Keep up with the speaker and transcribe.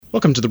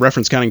Welcome to the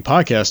Reference Counting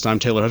Podcast. I'm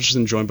Taylor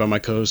Hutchison, joined by my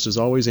co-host, as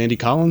always, Andy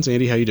Collins.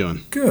 Andy, how you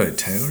doing? Good,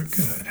 Taylor.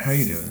 Good. How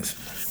you doing?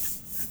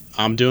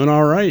 I'm doing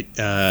all right.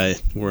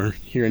 We're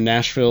here in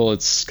Nashville.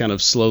 It's kind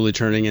of slowly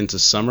turning into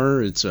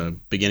summer. It's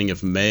beginning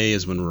of May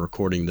is when we're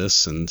recording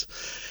this, and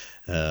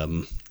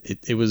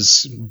it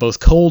was both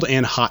cold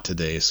and hot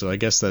today. So I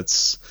guess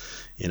that's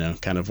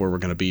kind of where we're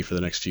going to be for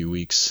the next few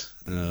weeks.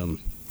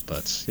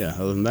 But yeah,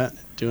 other than that,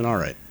 doing all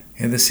right.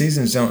 Yeah, the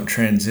seasons don't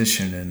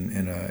transition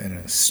in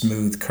a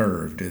smooth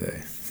curve, do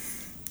they?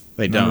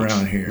 They don't. Not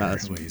around here,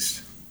 at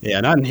least.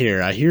 Yeah, not in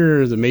here. I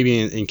hear that maybe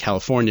in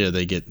California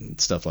they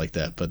get stuff like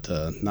that, but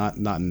not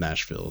in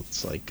Nashville.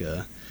 It's like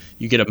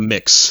you get a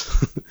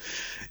mix.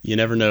 You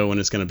never know when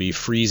it's going to be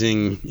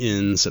freezing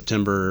in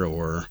September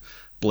or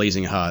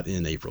blazing hot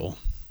in April.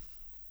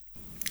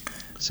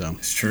 So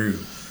it's true.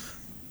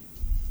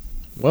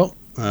 Well,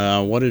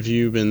 what have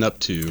you been up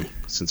to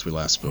since we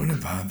last spoke? What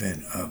have I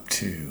been up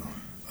to?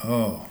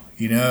 Oh,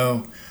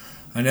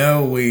 I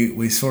know we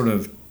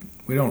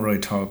don't really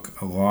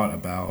talk a lot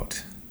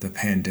about the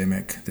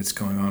pandemic that's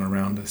going on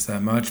around us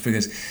that much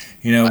because,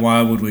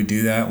 why would we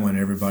do that when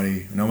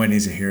nobody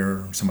needs to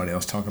hear somebody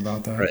else talk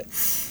about that? Right.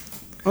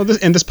 Well,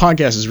 this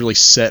podcast is really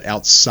set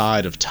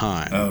outside of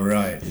time. Oh,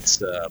 right.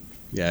 It's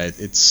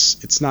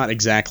it's not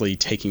exactly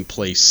taking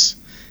place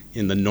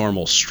in the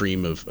normal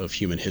stream of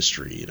human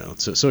history,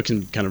 so it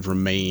can kind of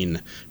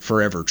remain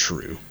forever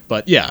true.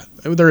 But yeah,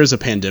 there is a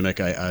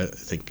pandemic, I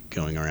think,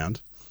 going around.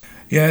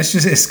 Yeah,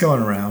 it's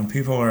going around.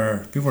 People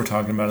are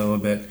talking about it a little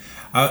bit.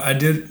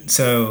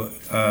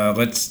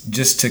 Let's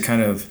just to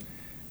kind of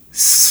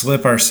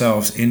slip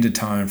ourselves into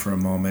time for a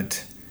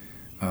moment.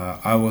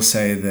 I will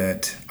say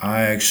that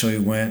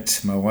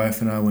my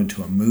wife and I went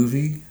to a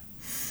movie.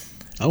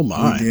 Oh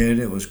my. We did.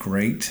 It was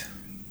great.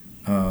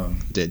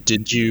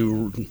 Did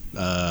you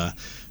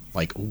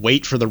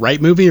wait for the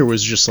right movie, or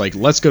was it just like,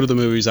 let's go to the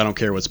movies, I don't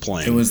care what's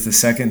playing? It was the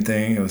second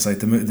thing. It was like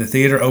the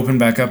theater opened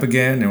back up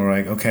again, and we're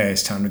like, okay,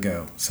 it's time to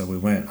go. So we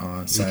went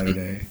on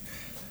Saturday.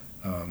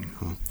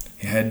 You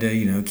had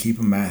to keep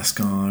a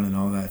mask on and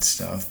all that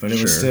stuff, but it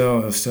was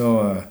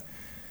still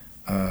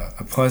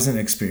a pleasant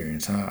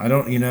experience. I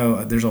don't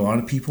there's a lot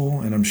of people,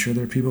 and I'm sure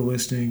there are people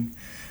listening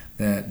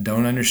that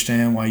don't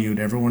understand why you would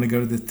ever want to go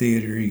to the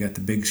theater. You got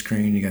the big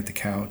screen, you got the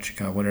couch, you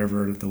got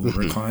whatever, the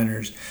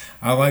recliners.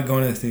 I like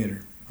going to the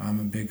theater. I'm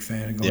a big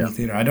fan of going to the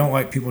theater. I don't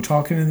like people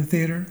talking in the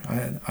theater.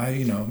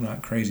 I'm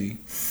not crazy.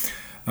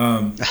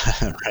 Right.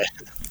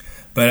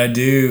 But I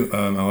do.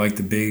 I like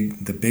the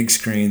big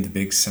screen, the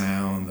big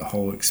sound, the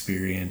whole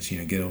experience.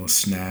 Get a little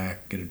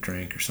snack, get a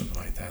drink or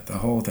something like that. The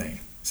whole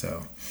thing.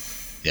 So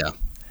yeah,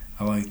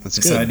 I like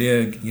this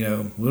idea.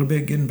 A little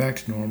bit getting back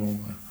to normal.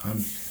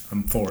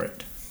 I'm for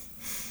it.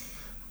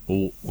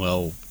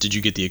 Well, did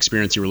you get the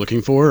experience you were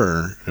looking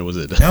for, or was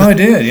it? No, I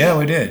did. Yeah,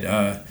 we did.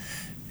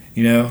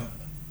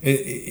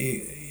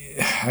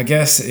 I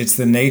guess it's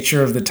the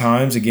nature of the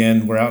times.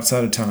 Again, we're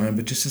outside of time,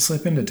 but just to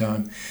slip into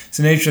time, it's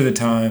the nature of the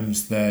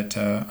times that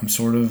I'm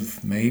sort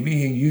of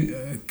maybe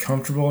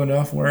comfortable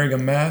enough wearing a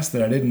mask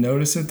that I didn't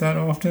notice it that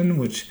often,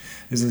 which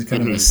is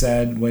kind of a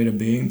sad way to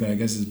being, but I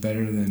guess it's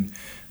better than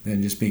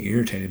just being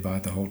irritated by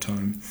it the whole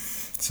time.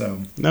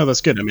 So no,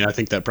 that's good. I mean, I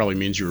think that probably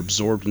means you're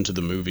absorbed into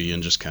the movie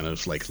and just kind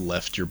of like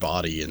left your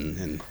body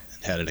and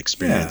had an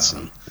experience.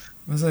 Yeah. It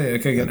was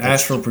like an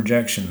astral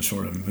projection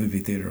sort of movie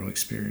theater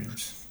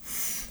experience.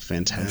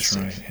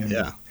 Fantastic. That's right.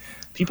 Yeah.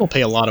 People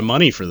pay a lot of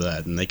money for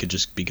that, and they could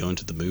just be going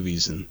to the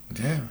movies and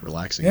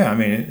relaxing. Yeah, I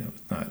mean,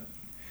 it's not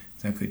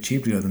exactly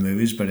cheap to go to the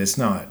movies, but it's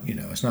not,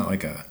 it's not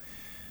like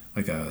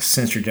a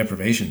sensory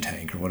deprivation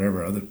tank or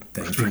whatever other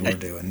things people are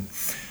doing.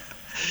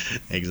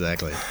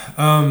 Exactly.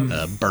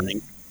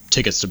 Burning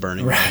tickets to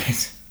Burning.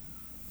 Right.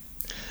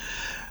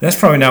 That's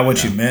probably not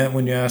what you meant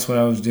when you asked what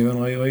I was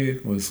doing lately.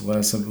 It was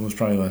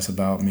probably less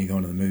about me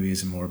going to the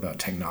movies and more about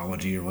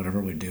technology or whatever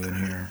we're doing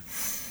here.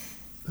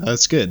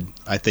 That's good.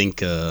 I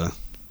think that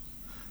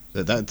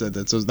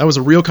was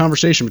a real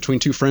conversation between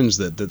two friends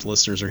that the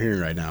listeners are hearing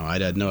right now. I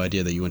had no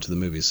idea that you went to the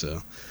movies,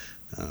 so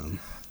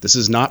this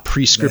is not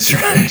pre-scripted.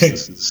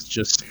 That's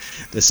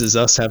right. This is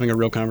us having a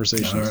real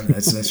conversation. All right,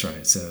 that's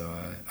right. So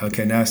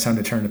okay, now it's time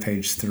to turn to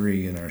page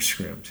 3 in our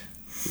script.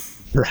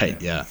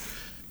 Right. Yeah.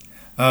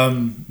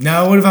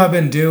 Now, what have I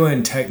been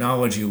doing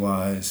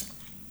technology-wise?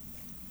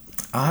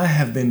 I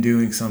have been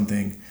doing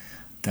something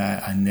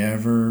that I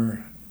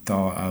never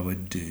thought I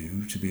would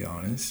do, to be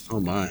honest.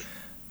 Oh my!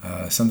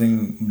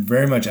 Something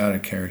very much out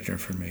of character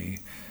for me.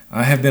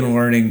 I have been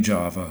learning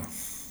Java.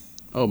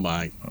 Oh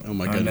my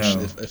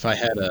goodness! If I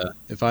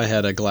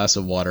had a glass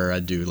of water,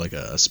 I'd do like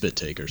a spit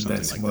take or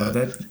something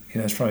that.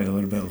 That's probably a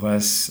little bit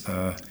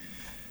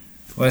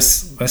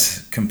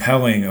less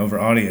compelling over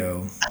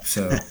audio.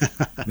 So,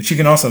 but you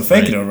can also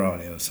fake it over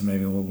audio. So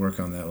maybe we'll work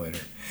on that later.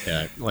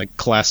 Yeah, like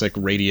classic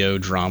radio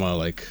drama.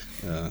 Like,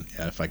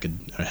 if I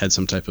had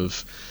some type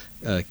of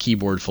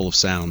keyboard full of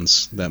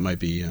sounds, that might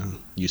be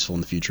useful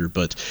in the future.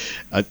 But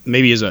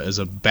maybe as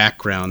a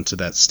background to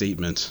that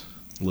statement,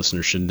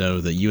 listeners should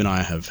know that you and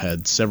I have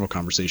had several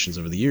conversations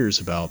over the years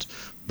about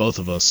both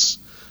of us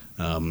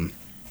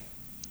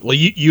Well,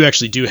 you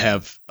actually do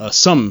have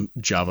some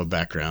Java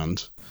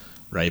background,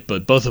 right?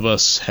 But both of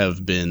us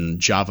have been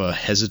Java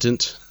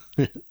hesitant,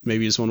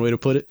 maybe is one way to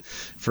put it,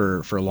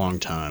 for a long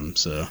time.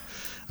 So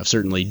I've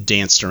certainly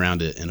danced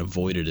around it and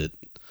avoided it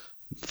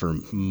for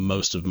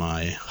most of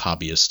my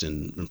hobbyist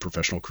and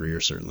professional career,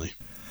 certainly.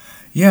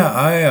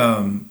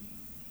 Yeah,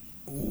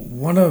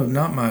 one of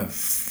not my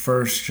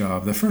first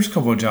job. The first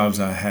couple of jobs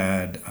I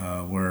had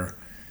were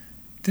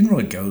didn't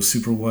really go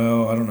super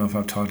well. I don't know if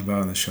I've talked about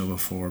it on the show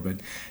before, but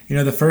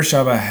the first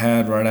job I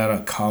had right out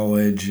of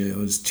college, it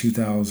was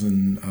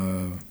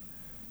 2000.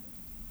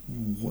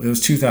 It was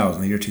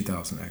 2000, the year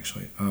 2000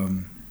 actually.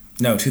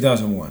 No,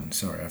 2001.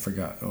 Sorry, I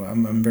forgot. Oh,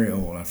 I'm very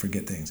old. I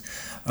forget things.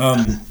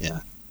 Yeah.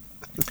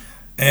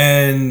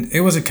 And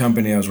it was a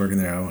company I was working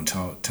there. I won't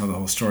tell the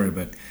whole story,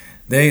 but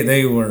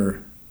they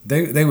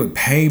would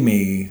pay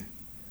me.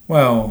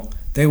 Well,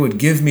 they would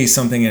give me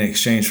something in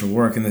exchange for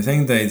work, and the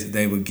thing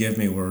they would give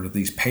me were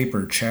these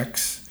paper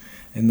checks.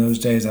 In those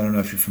days, I don't know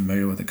if you're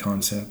familiar with the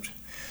concept,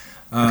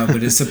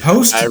 but it's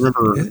supposed I to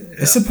remember.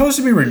 it's supposed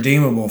to be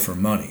redeemable for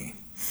money.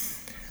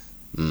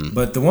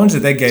 But the ones that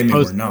they gave me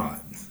were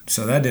not,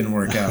 so that didn't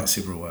work out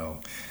super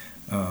well.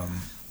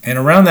 And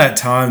around that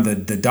time,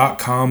 the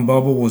 .com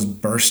bubble was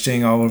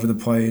bursting all over the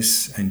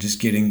place and just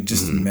getting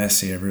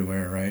messy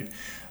everywhere, right?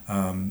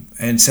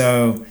 And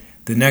so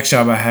the next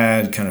job I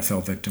had kind of fell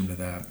victim to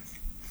that.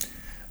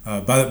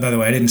 By the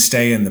way, I didn't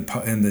stay in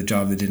the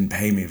job that didn't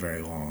pay me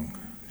very long,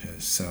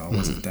 so I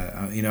wasn't that.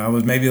 I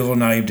was maybe a little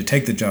naive to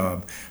take the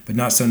job, but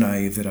not so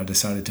naive that I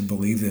decided to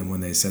believe them when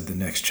they said the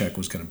next check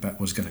was going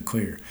to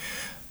clear.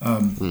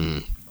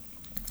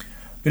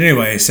 But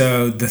anyway,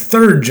 so the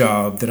third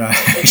job that I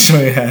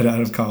actually had out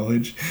of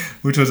college,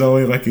 which was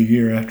only like a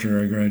year after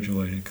I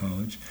graduated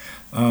college,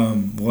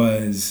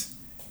 was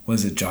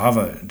a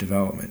Java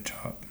development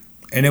job,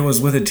 and it was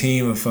with a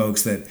team of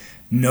folks that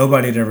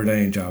nobody had ever done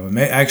any Java.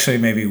 Actually,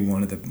 maybe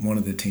one of the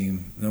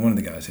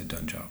guys had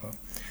done Java,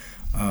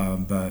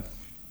 but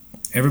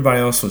everybody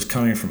else was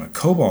coming from a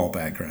COBOL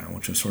background,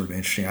 which was sort of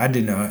interesting.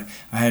 I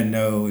had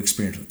no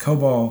experience with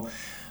COBOL.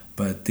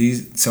 But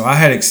so I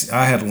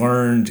had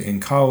learned in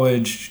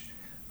college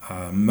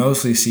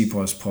mostly C++.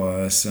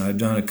 And I've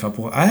done a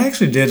couple. I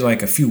actually did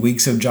like a few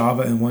weeks of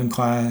Java in one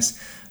class.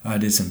 I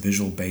did some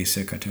Visual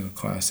Basic. I took a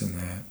class in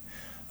that.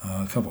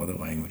 A couple other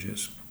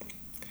languages.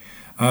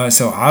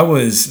 So I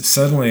was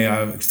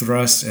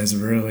thrust as a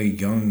really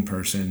young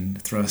person,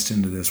 thrust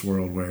into this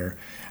world where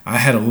I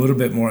had a little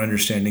bit more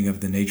understanding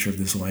of the nature of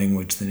this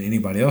language than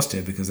anybody else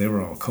did because they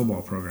were all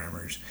COBOL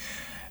programmers.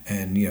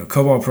 And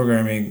COBOL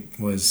programming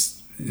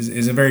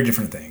is a very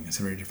different thing. It's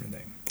a very different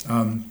thing.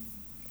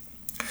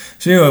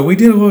 So anyway, we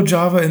did a little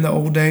Java in the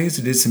old days.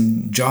 We did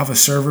some Java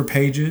server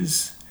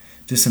pages,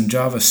 did some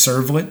Java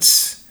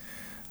servlets,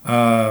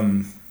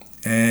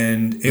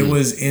 and it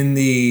was in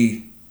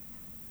the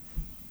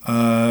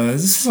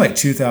this was like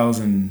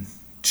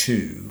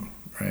 2002,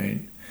 right?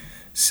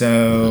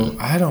 So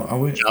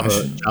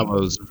Java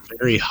was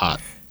very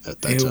hot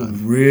at that time.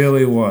 It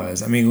really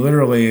was. I mean,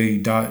 literally,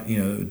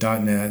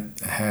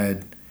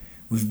 .NET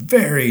was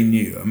very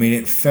new. I mean,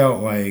 it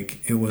felt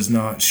like it was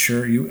not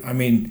sure.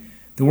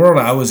 The world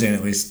I was in,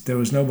 at least,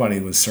 nobody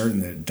was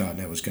certain that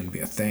 .NET was going to be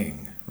a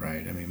thing,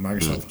 right? I mean,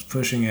 Microsoft was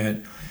pushing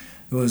it.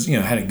 It was,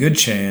 had a good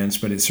chance,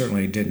 but it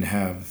certainly didn't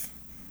have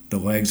the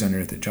legs under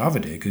it that Java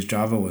did, because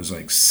Java was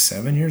like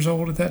 7 years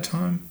old at that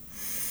time.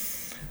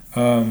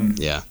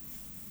 Yeah,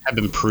 had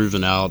been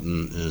proven out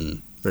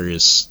in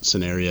various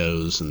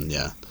scenarios, and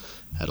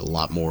had a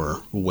lot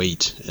more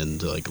weight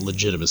and like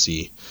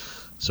legitimacy,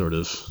 sort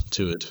of,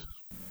 to it.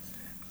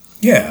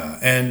 Yeah,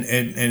 and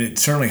it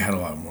certainly had a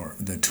lot more.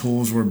 The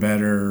tools were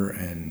better,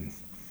 and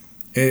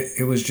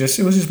it was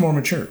just more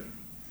mature.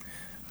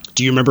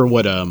 Do you remember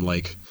what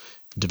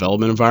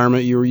development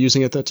environment you were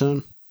using at that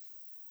time?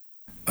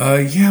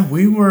 Yeah,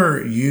 we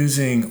were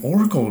using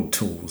Oracle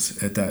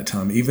tools at that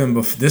time. Even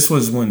before, this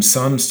was when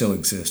Sun still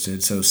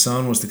existed. So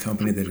Sun was the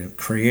company that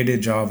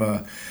created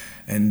Java,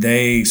 and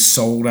they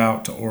sold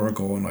out to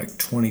Oracle in like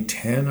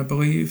 2010, I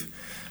believe.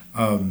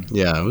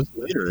 Yeah, it was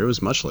later. It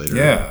was much later.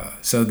 Yeah.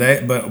 So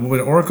but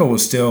Oracle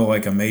was still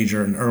like a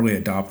major and early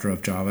adopter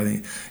of Java. I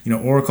think,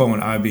 Oracle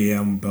and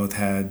IBM both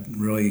had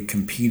really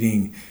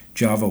competing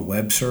Java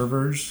web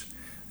servers.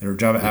 There were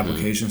Java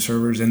application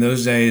servers. In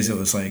those days, it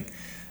was like,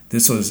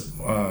 this was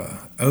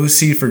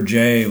OC for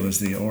J was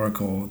the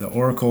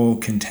Oracle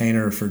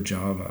container for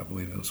Java, I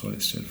believe that was what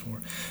it stood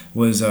for,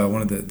 was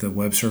one of the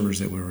web servers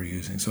that we were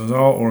using. So it was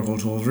all Oracle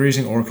tools. We were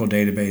using Oracle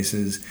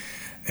databases.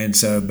 And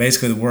so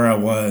basically where I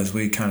was,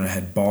 we kind of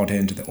had bought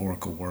into the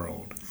Oracle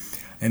world.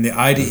 And the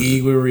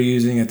IDE we were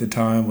using at the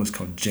time was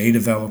called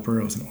JDeveloper.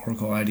 It was an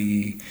Oracle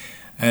IDE.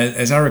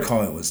 As I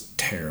recall, it was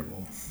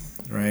terrible,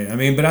 right? I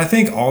mean, but I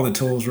think all the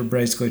tools were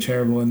basically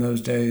terrible in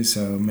those days.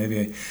 So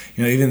maybe,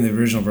 even the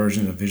original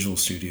version of Visual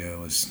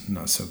Studio was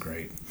not so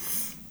great.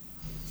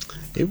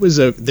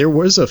 There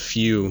was a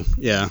few,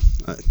 yeah.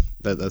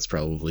 That's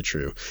probably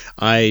true.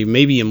 I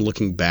maybe am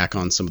looking back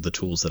on some of the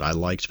tools that I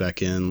liked back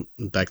then,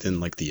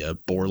 like the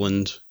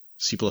Borland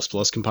C++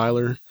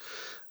 compiler.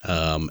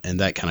 And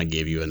that kind of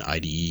gave you an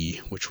IDE,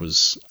 which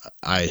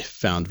I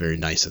found very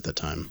nice at the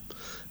time.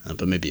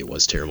 But maybe it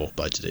was terrible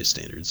by today's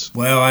standards.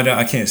 Well,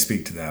 I can't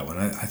speak to that one.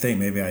 I think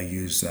maybe I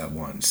used that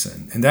once,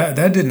 and that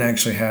didn't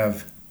actually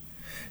have.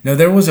 No,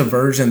 there was a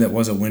version that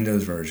was a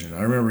Windows version.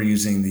 I remember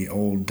using the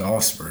old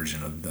DOS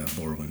version of the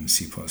Borland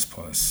C++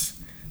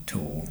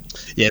 tool.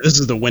 Yeah, this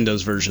is the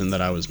Windows version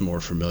that I was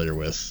more familiar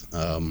with,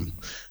 and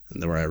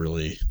where I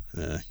really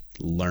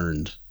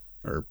learned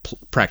or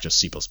practiced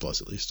C++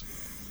 at least.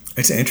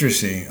 It's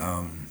interesting.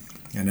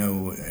 I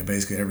know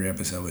basically every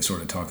episode we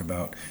sort of talk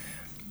about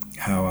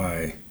how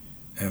I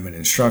am an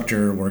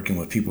instructor working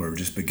with people who are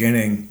just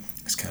beginning.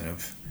 It's kind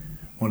of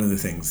one of the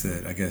things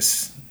that I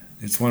guess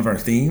it's one of our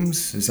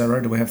themes. Is that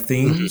right? Do we have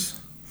themes?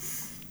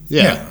 Mm-hmm.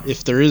 Yeah.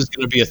 If there is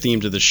going to be a theme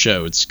to the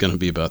show, it's going to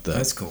be about that.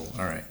 That's cool.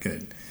 All right,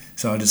 good.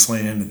 So I'll just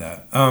lean into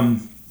that.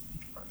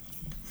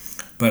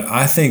 But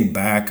I think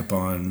back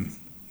upon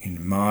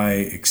my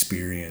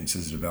experience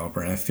as a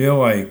developer, and I feel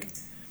like,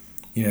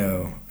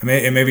 and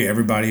maybe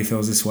everybody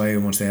feels this way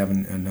once they have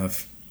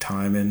enough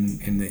time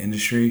in the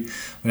industry,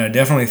 but I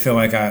definitely feel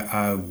like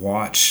I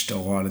watched a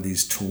lot of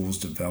these tools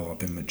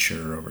develop and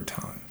mature over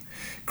time.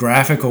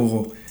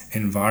 Graphical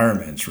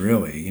environments,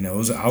 really.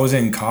 I was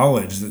in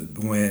college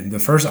when the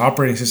first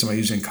operating system I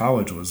used in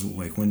college was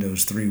like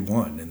Windows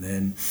 3.1, and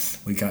then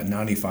we got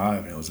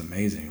 95, and it was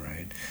amazing,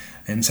 right?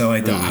 And so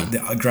like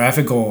the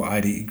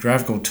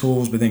graphical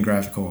tools, but then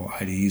graphical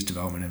IDEs,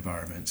 development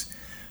environments,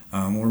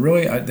 were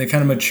really, they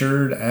kind of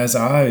matured as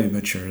I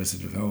matured as a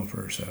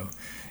developer. So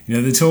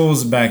the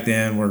tools back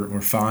then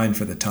were fine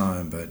for the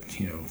time, but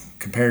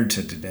compared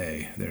to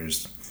today,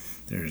 there's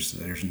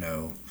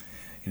no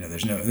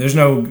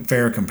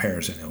fair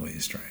comparison, at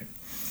least, right?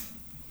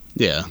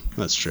 Yeah,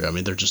 that's true. I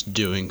mean, they're just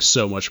doing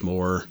so much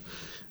more.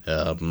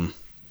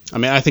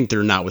 I think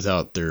they're not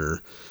without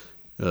their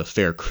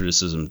fair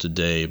criticism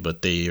today,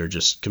 but they are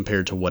just,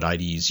 compared to what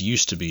IDEs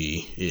used to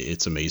be,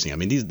 it's amazing. I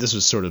mean, this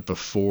was sort of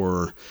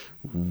before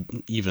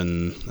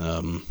even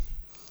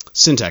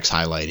syntax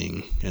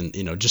highlighting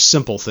and just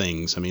simple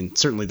things. I mean,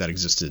 certainly that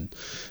existed,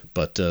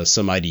 but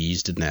some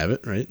IDEs didn't have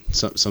it, right?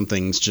 Some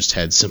things just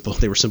had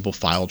they were simple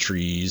file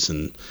trees,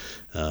 and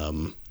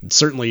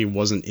certainly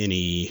wasn't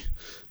any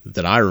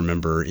that I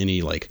remember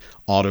any like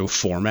auto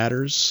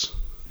formatters.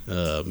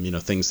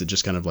 Things that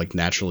just kind of like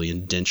naturally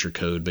indent your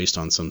code based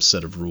on some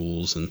set of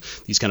rules, and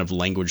these kind of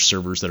language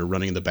servers that are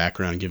running in the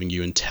background giving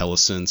you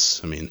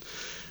IntelliSense. I mean,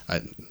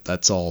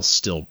 that's all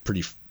still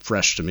pretty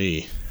fresh to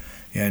me.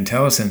 Yeah,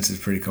 IntelliSense is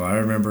pretty cool. I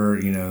remember,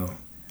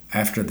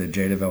 after the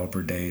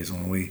JDeveloper days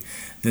when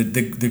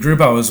the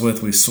group I was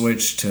with, we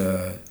switched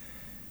to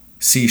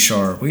C#.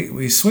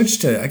 We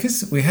switched to, I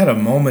guess we had a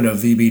moment of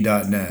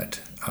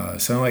VB.NET.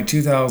 So in like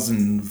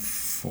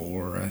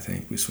 2004, I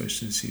think we switched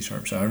to C#.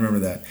 So I remember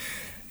that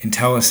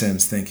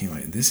IntelliSense thinking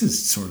like, this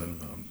is sort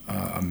of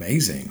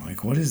amazing.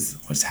 Like,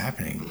 what's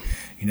happening?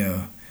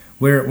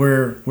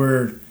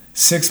 We're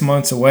 6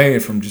 months away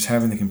from just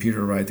having the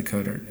computer write the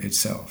code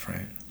itself,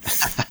 right?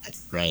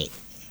 Right.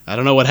 I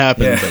don't know what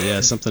happened, but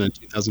yeah, something in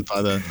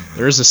 2005.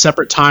 There is a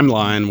separate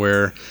timeline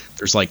where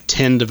there's like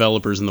 10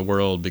 developers in the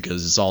world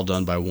because it's all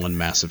done by one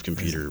massive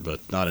computer, but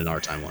not in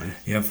our timeline.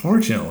 Yeah,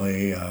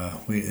 fortunately,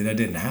 that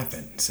didn't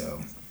happen.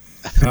 So,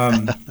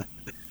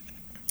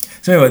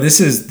 so anyway, this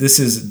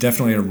is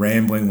definitely a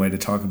rambling way to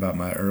talk about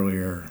my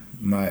earlier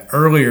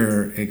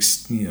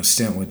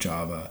stint with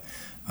Java.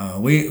 I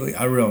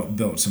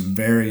built some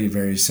very,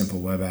 very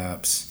simple web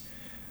apps.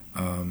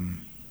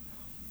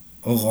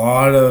 A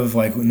lot of,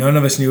 none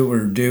of us knew what we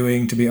were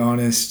doing, to be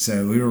honest.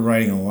 So we were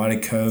writing a lot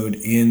of code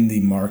in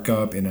the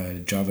markup in a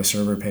Java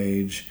server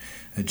page,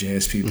 a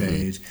JSP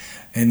page.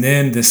 And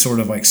then this sort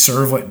of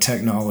servlet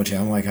technology,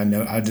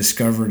 I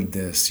discovered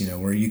this,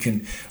 where you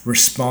can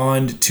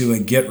respond to a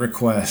GET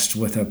request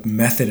with a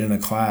method in a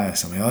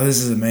class. I'm like, oh, this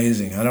is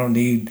amazing. I don't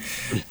need,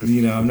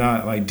 I'm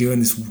not doing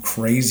this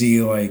crazy,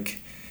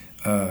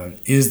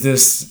 is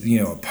this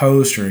a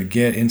post or a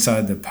GET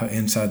inside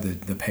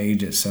the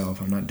page itself?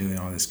 I'm not doing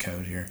all this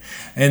code here,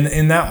 and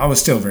in that I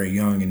was still very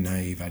young and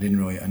naive. I didn't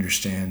really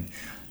understand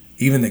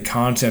even the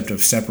concept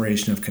of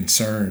separation of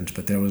concerns,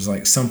 but there was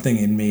something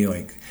in me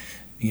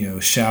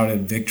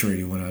shouted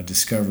victory when I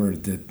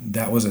discovered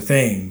that was a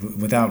thing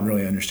without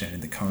really understanding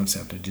the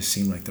concept. It just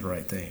seemed like the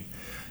right thing.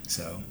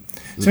 So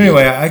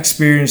anyway, I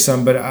experienced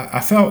some, but I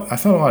felt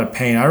a lot of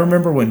pain. I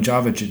remember when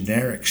Java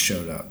Generics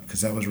showed up, because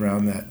that was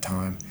around that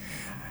time.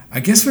 I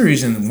guess we were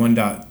using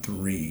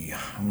 1.3,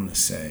 I want to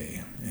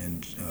say,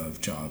 of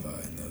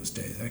Java in those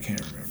days. I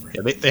can't remember.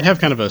 Yeah, they have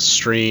kind of a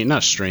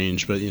not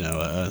strange, but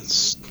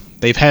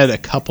they've had a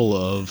couple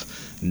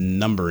of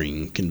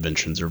numbering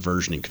conventions or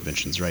versioning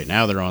conventions. Right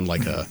now, they're on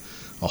a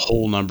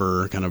whole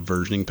number kind of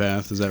versioning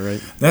path. Is that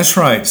right? That's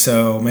right.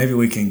 So maybe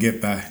we can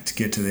get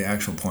to the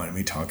actual point of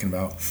me talking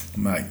about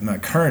my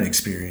current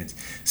experience.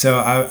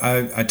 So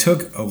I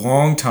took a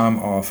long time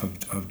off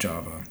of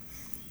Java.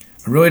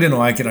 I really didn't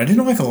like it. I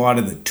didn't like a lot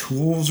of the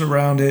tools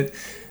around it.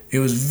 It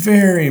was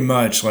very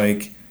much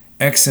like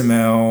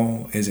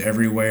XML is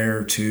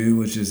everywhere too,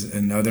 which is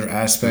another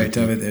aspect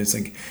of it. It's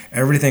like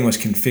everything was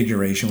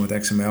configuration with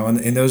XML. And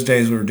in those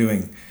days, we were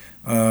doing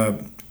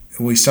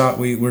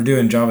we were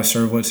doing Java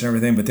servlets and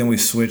everything, but then we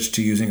switched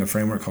to using a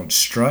framework called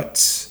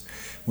Struts,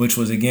 which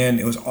was again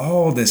it was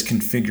all this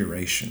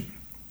configuration.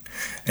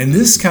 And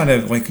this kind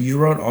of like you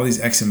wrote all these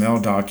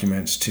XML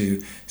documents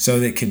so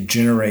that it could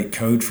generate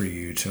code for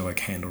you to like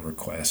handle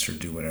requests or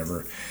do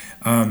whatever.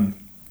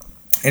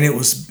 And it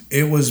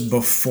was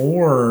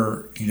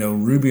before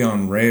Ruby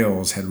on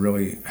Rails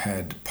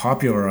had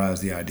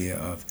popularized the idea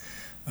of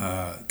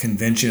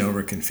convention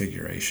over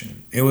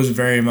configuration. It was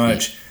very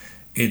much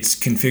it's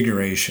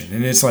configuration,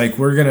 and it's like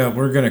we're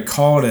gonna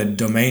call it a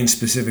domain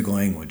specific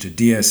language, a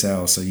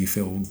DSL, so you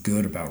feel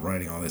good about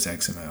writing all this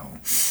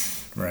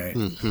XML, right?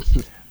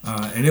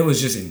 And it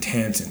was just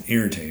intense and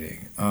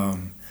irritating.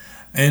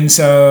 And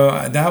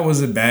so that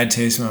was a bad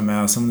taste in my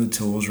mouth. Some of the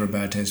tools were a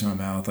bad taste in my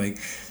mouth. I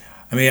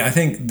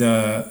think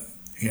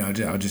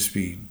I'll just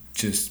be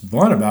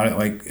blunt about it.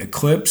 Like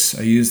Eclipse,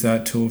 I used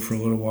that tool for a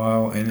little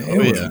while, and it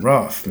was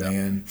rough,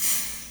 man.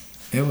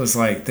 It was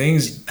like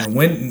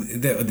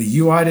when the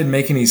UI didn't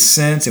make any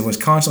sense. It was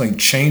constantly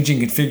changing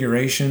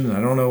configuration.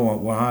 I don't know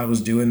why I was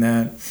doing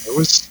that. It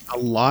was a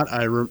lot.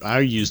 I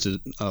used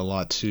it a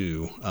lot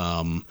too,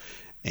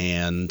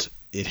 and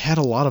it had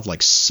a lot of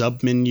like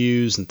sub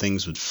menus and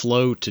things would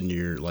float, and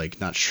you're like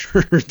not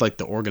sure like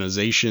the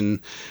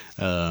organization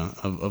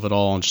of it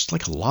all, and just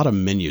like a lot of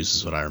menus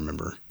is what I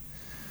remember.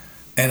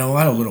 And a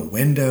lot of little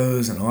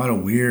windows and a lot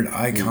of weird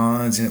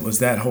icons, and it was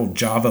that whole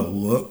Java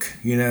look,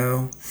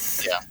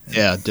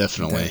 Yeah,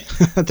 definitely.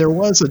 There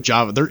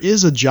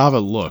is a Java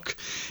look,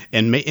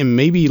 and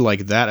maybe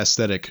like that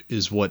aesthetic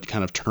is what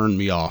kind of turned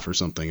me off or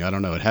something. I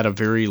don't know. It had a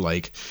very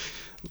like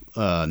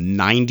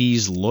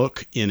 90s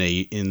look in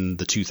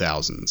the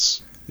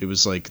 2000s. It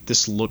was like,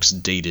 this looks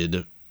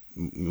dated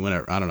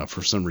whenever, I don't know,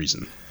 for some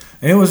reason.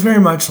 And it was very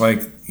much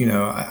like,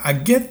 I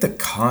get the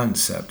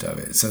concept of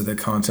it. So the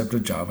concept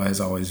of Java has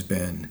always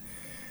been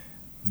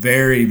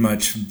very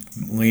much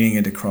leaning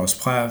into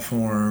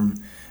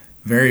cross-platform,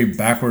 very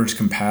backwards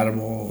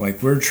compatible.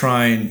 Like we're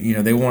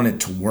trying, they want it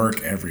to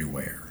work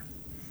everywhere,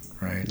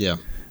 right? Yeah.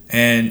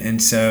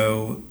 And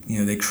so,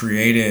 they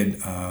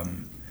created,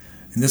 and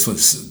this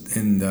was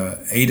in the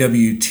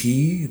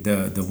AWT,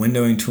 the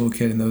windowing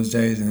toolkit in those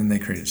days, and then they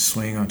created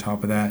Swing on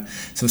top of that.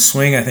 So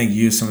Swing, I think,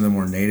 used some of the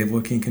more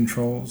native-looking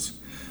controls,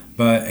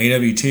 but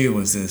AWT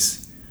was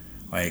this,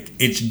 like,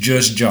 it's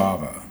just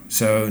Java.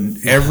 So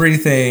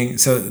everything,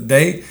 so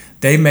they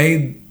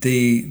made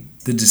the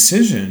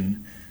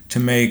decision to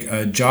make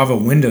a Java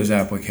Windows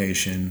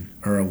application,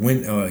 or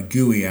a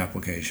GUI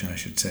application, I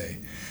should say,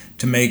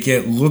 to make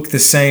it look the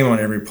same on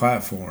every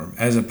platform,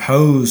 as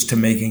opposed to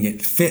making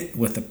it fit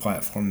with the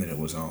platform that it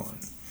was on.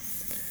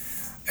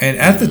 And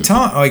at the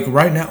time, like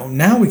right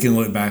now we can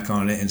look back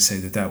on it and say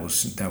that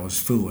was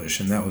foolish,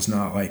 and that was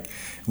not like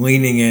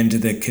leaning into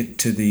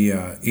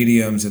the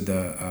idioms and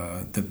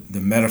the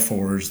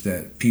metaphors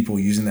that people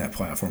using that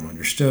platform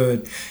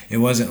understood. It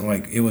wasn't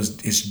like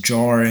it's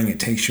jarring. It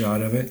takes you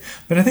out of it.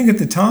 But I think at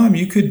the time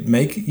you could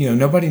make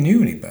nobody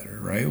knew any better,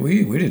 right?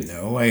 We didn't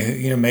know. Like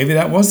maybe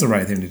that was the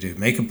right thing to do.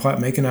 Make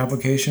an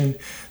application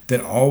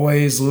that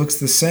always looks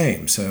the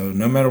same. So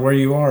no matter where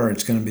you are,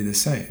 it's going to be the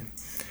same.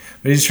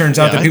 But it just turns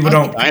out that people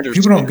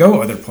don't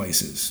go other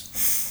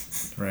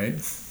places, right?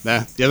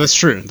 Yeah, that's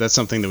true. That's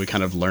something that we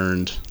kind of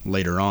learned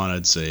later on,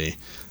 I'd say.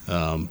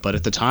 But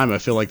at the time, I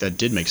feel like that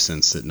did make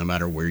sense, that no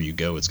matter where you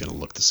go, it's going to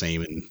look the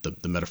same. And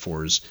the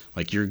metaphors,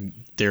 like you're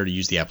there to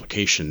use the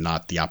application,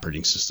 not the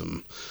operating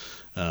system.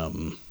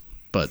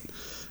 But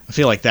I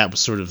feel like that was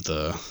sort of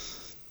the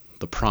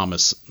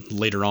promise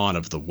later on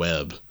of the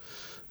web,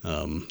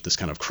 this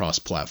kind of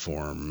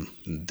cross-platform.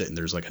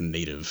 There's like a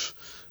native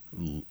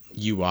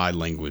UI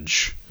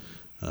language,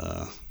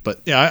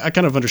 but yeah, I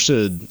kind of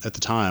understood at the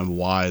time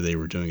why they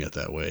were doing it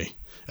that way.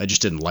 I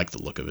just didn't like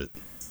the look of it.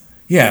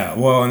 Yeah,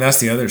 well, and that's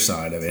the other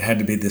side of it. It had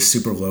to be the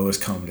super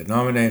lowest common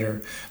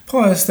denominator.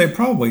 Plus, they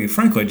probably,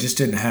 frankly, just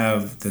didn't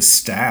have the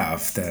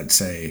staff that,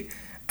 say,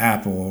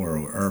 Apple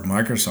or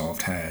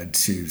Microsoft had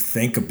to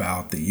think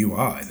about the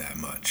UI that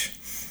much,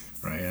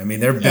 right? I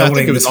mean, they're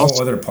building this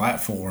whole other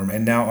platform,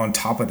 and now on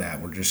top of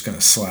that, we're just going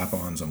to slap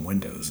on some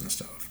Windows and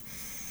stuff.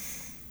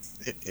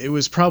 It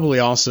was probably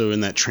also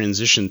in that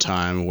transition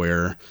time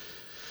where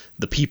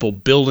the people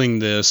building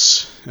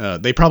this,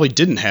 they probably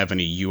didn't have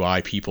any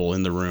UI people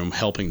in the room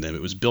helping them.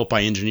 It was built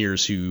by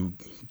engineers who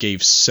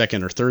gave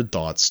second or third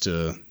thoughts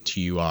to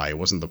UI. It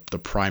wasn't the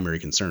primary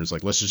concern. It's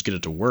like, let's just get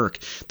it to work.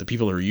 The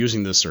people who are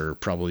using this are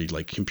probably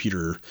like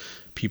computer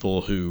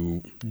people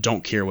who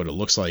don't care what it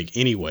looks like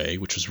anyway,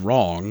 which was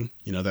wrong.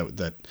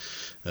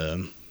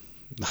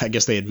 I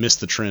guess they had missed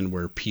the trend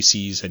where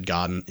PCs had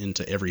gotten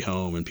into every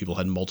home and people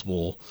had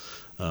multiple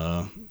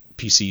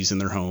PCs in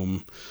their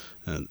home,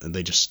 and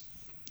they just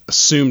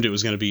assumed it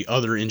was going to be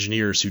other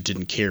engineers who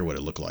didn't care what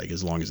it looked like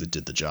as long as it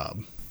did the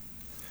job.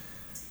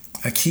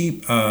 I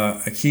keep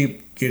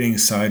getting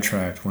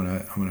sidetracked when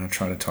I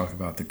try to talk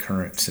about the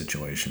current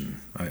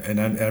situation,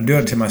 and I'm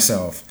doing it to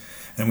myself.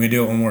 And I'm going to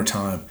do it one more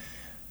time.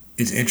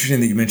 It's interesting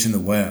that you mentioned the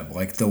web.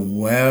 Like the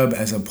web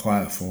as a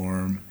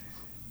platform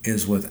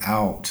is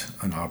without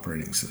an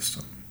operating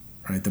system,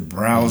 right? The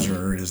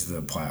browser is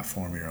the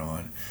platform you're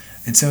on.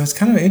 And so it's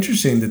kind of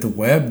interesting that the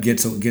web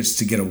gets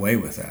to get away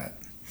with that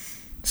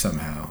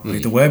somehow.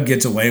 Like the web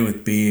gets away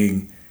with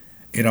being,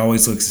 it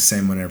always looks the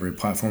same on every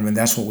platform, and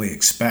that's what we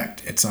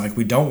expect. It's like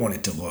we don't want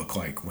it to look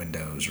like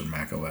Windows or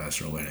Mac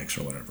OS or Linux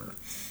or whatever,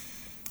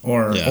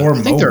 or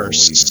mobile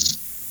even.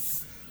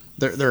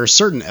 There are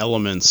certain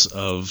elements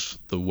of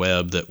the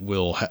web that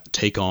will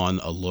take on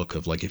a look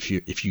of like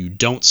if you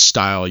don't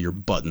style your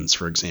buttons,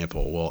 for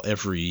example. Well,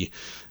 every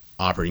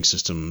operating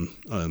system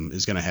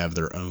is going to have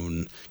their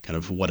own kind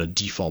of what a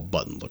default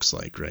button looks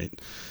like, right?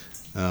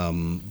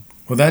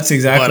 Well, that's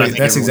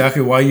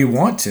exactly why you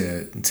want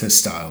to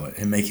style it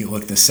and make it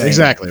look the same.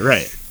 Exactly,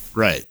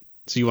 right.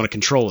 So you want to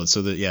control it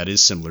so that it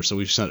is similar. So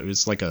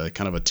it's like a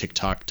kind of a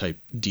TikTok type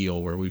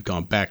deal where we've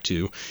gone back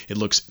to it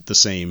looks the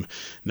same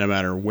no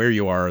matter where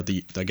you are.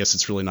 I guess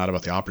it's really not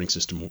about the operating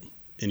system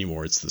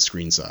anymore. It's the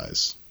screen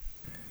size.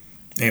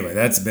 Anyway,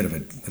 that's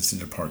a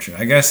departure.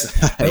 I guess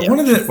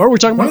What are we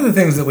talking about? One of the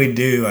things that we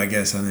do, I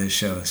guess, on this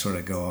show is sort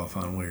of go off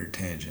on weird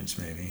tangents,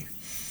 maybe.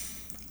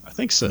 I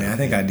think so. I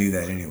think I do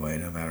that anyway,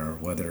 no matter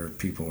whether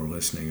people are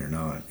listening or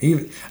not.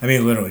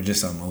 Literally,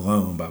 just I'm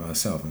alone by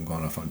myself. I'm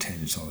going off on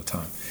tangents all the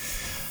time.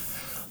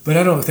 But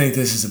I don't think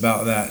this is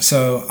about that.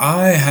 So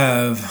I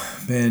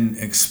have been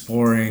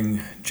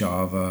exploring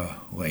Java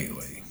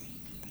lately,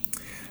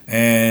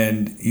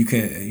 and you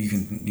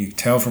can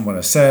tell from what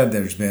I said.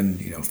 There's been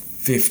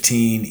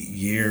 15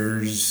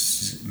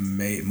 years,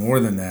 more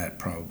than that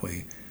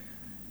probably.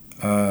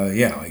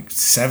 Like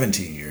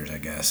 17 years, I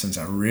guess, since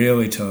I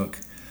really took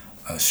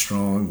a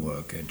strong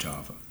look at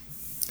Java,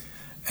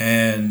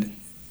 and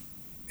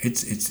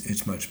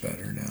it's much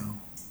better now.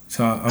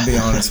 So I'll be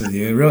honest with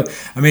you.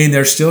 Really,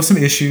 there's still some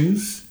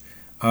issues,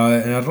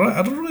 and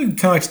I'd really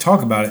kind of like to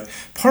talk about it.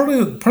 Part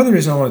of the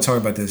reason I want to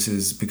talk about this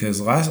is because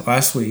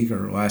last week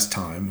or last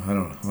time, I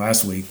don't know,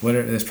 last week.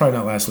 It's probably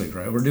not last week,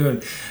 right? We're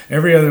doing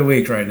every other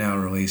week right now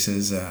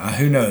releases.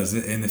 Who knows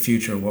in the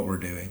future what we're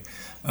doing?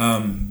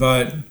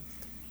 But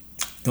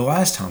the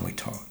last time we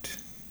talked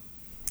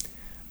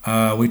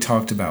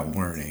about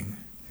learning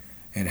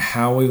and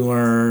how we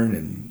learn,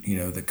 and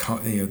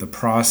the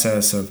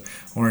process of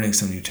learning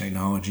some new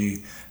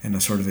technology, and I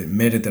sort of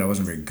admitted that I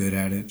wasn't very good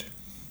at it.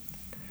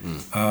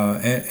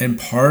 And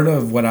part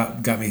of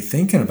what got me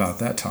thinking about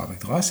that topic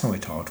the last time we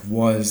talked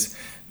was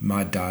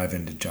my dive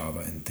into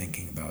Java and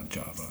thinking about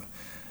Java,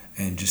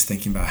 and just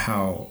thinking about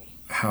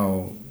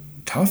how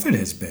tough it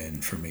has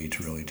been for me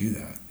to really do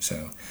that.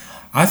 So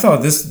I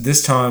thought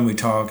this time we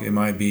talk, it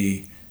might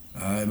be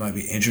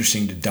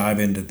interesting to dive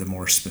into the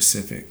more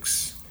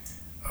specifics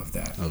of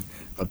that.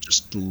 Of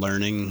just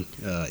learning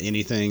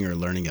anything, or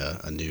learning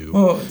a new,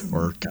 or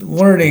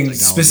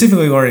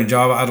specifically learning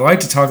Java. I'd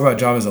like to talk about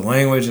Java as a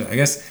language. I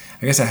guess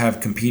I have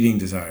competing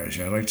desires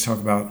here. I'd like to talk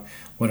about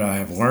what I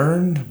have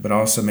learned, but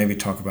also maybe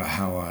talk about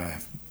how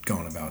I've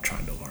gone about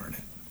trying to learn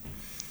it.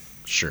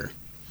 Sure.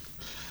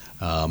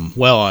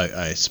 Well,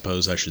 I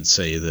suppose I should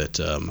say that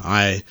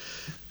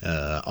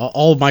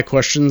all of my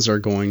questions are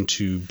going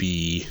to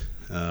be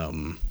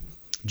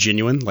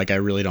genuine. Like, I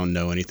really don't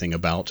know anything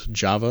about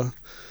Java.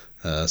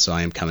 So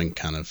I am coming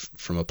kind of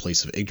from a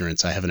place of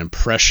ignorance. I have an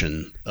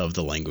impression of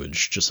the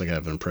language, just like I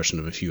have an impression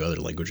of a few other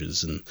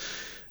languages, and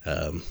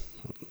I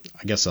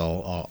guess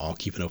I'll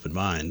keep an open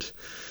mind,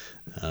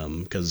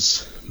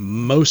 because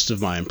most of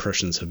my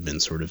impressions have been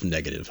sort of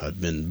negative. I've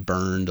been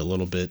burned a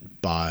little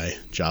bit by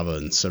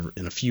Java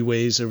in a few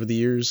ways over the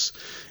years,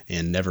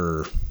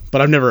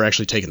 but I've never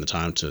actually taken the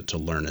time to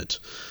learn it.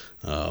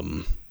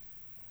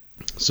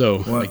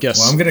 I guess.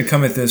 Well, I'm going to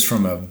come at this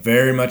from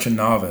very much a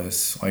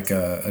novice, like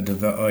an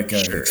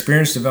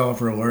experienced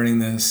developer learning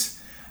this,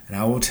 and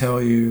I will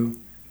tell you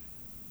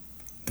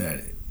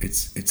that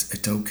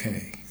it's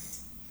okay.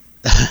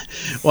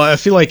 Well, I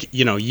feel like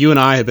you and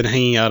I have been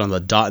hanging out on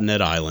the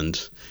 .NET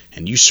island,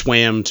 and you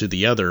swam to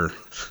the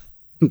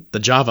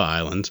Java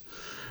island,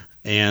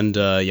 and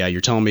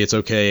you're telling me it's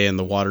okay, and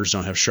the waters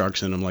don't have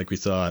sharks in them like we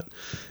thought.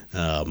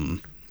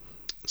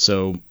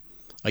 So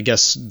I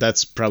guess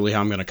that's probably how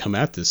I'm going to come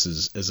at this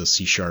as a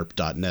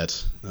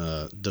C#.NET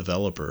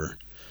developer.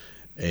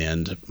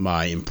 And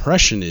my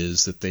impression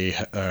is that they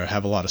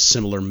have a lot of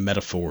similar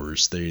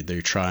metaphors.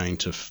 They're trying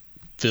to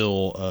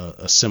fill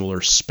a similar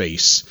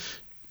space,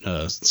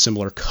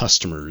 similar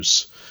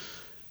customers.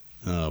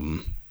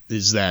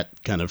 Is that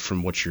kind of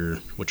from what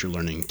you're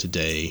learning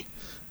today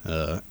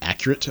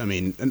accurate?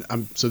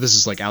 So this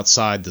is like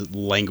outside the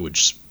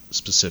language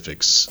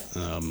specifics.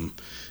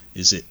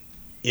 Is it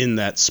in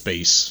that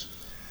space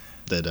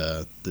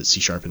that C#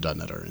 and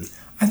 .NET are in?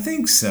 I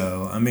think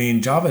so.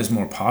 Java is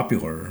more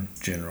popular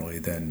generally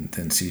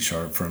than C#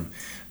 from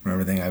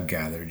everything I've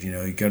gathered.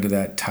 You go to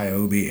that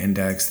TIOBE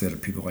index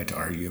that people like to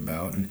argue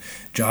about, and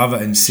Java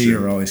and C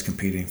are always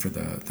competing for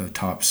the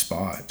top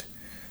spot.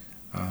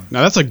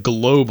 Now that's a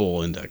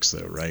global index,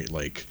 though, right?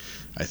 Like,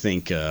 I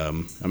think,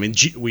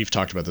 we've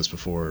talked about this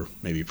before,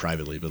 maybe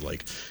privately, but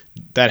like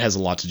that has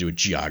a lot to do with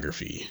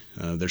geography.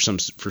 There's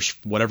for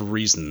whatever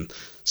reason,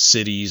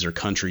 cities or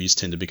countries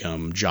tend to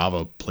become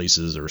Java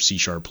places or C#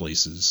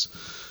 places.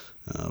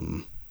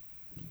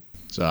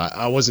 So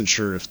I wasn't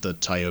sure if the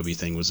TIOBE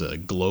thing was a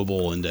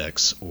global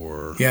index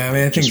or yeah. I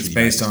mean, I think it's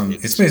based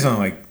on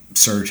like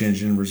search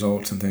engine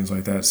results and things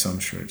like that. So I'm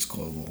sure it's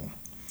global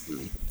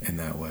in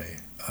that way.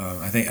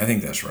 I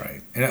think that's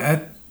right. And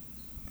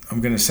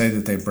I'm going to say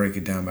that they break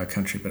it down by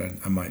country, but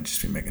I might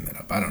just be making that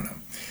up. I don't know.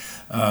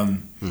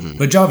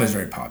 But Java is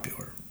very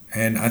popular,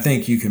 and I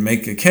think you can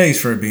make a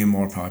case for it being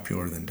more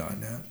popular than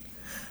 .NET.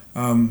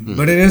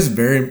 But it is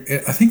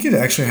I think it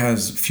actually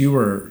has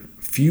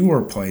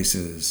fewer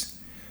places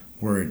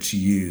where it's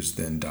used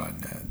than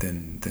 .NET,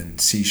 than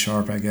C#,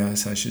 I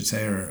guess I should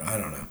say, or I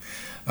don't know.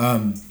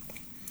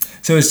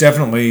 So it's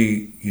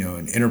definitely,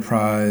 an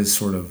enterprise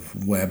sort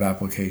of web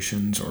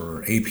applications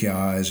or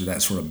APIs or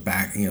that sort of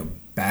back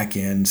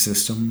end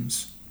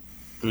systems.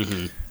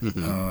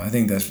 I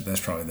think that's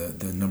probably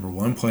the number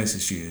one place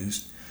it's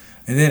used,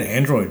 and then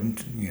Android,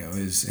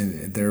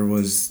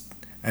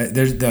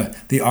 there's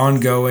the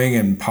ongoing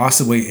and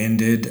possibly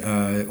ended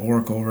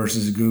Oracle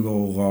versus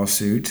Google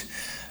lawsuit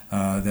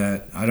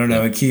that I don't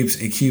know. It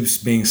keeps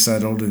being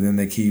settled, and then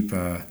they keep.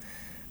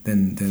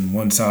 Then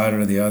one side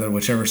or the other,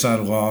 whichever side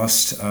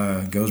lost,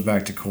 goes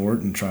back to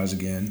court and tries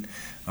again.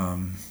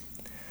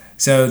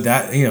 So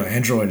that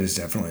Android is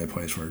definitely a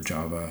place where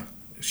Java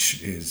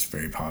is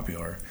very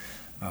popular,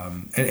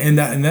 and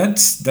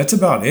that's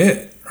about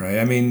it, right?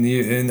 I mean,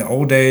 in the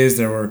old days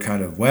there were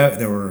kind of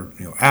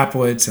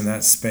applets in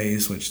that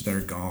space, which they're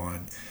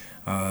gone.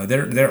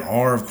 There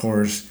are, of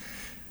course,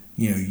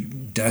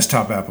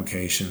 desktop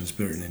applications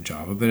written in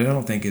Java, but I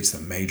don't think it's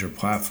a major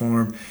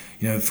platform.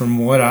 From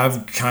what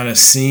I've kind of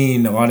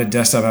seen, a lot of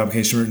desktop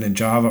applications written in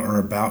Java are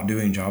about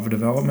doing Java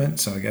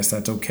development, so I guess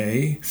that's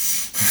okay.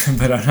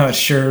 But I'm not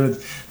sure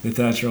that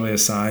that's really a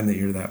sign that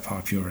you're that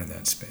popular in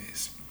that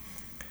space.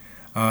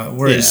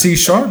 Whereas C#,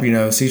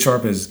 C#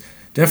 is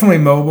definitely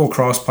mobile,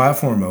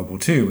 cross-platform mobile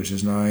too, which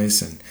is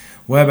nice, and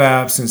web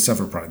apps and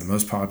stuff are probably the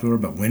most popular,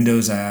 but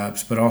Windows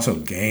apps, but also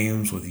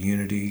games with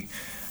Unity.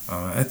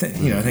 I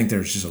think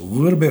there's just a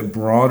little bit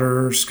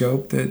broader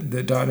scope that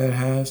 .NET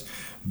has,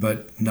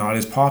 but not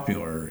as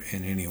popular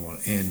in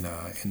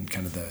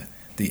kind of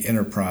the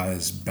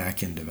enterprise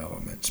backend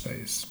development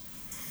space.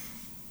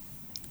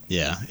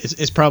 Yeah,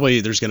 it's probably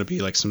there's going to be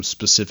like some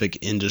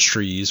specific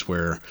industries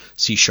where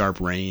C#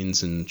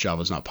 reigns and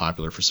Java's not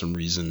popular for some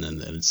reason,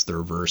 and it's the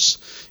reverse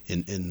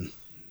in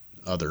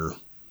other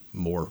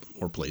more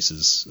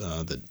places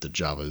that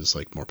Java is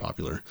like more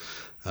popular.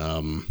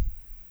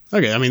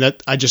 Okay, I mean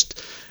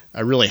I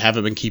really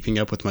haven't been keeping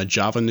up with my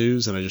Java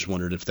news, and I just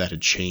wondered if that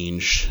had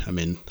changed. I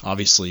mean,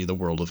 obviously the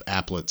world of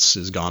applets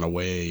has gone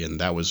away,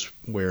 and that was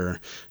where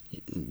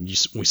we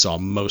saw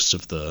most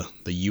of the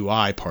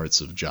UI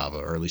parts of Java,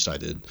 or at least I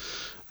did.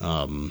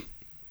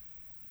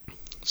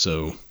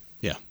 So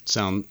yeah,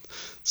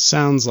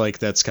 sounds like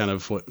that's kind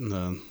of what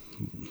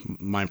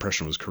my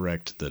impression was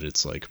correct, that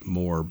it's like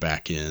more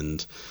back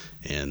end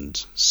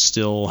and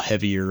still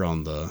heavier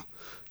on the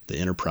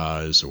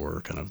enterprise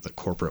or kind of the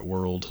corporate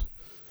world.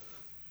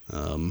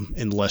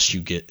 Unless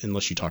you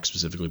talk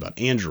specifically about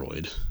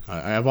Android.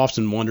 I've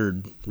often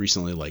wondered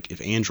recently, like,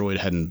 if Android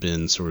hadn't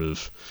been sort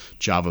of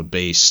Java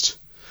based,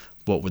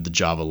 what would the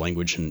Java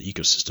language and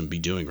ecosystem be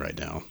doing right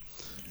now?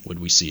 Would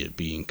we see it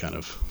being kind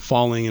of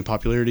falling in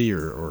popularity,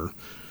 or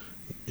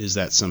is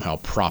that somehow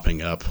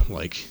propping up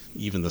like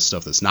even the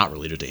stuff that's not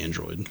related to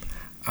Android?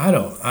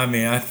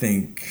 I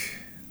think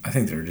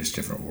they're just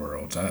different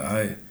worlds.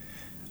 I'm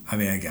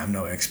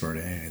no expert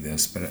in any of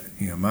this, but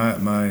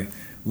my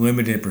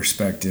limited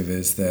perspective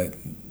is that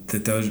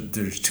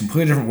there's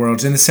completely different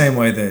worlds, in the same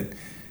way that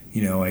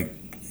like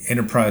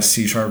enterprise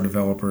C#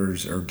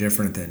 developers are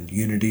different than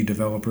Unity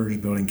developers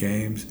building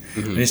games.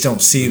 I just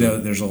don't see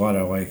there's a lot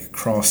of like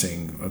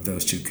crossing of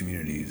those two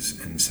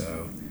communities, and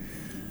so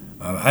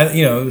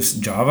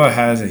Java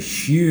has a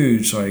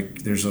huge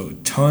there's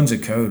tons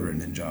of code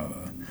written in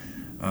Java,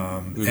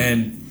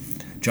 and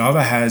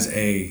Java has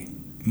a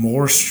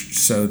more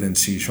so than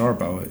C#.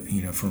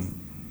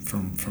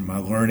 From my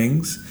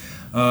learnings.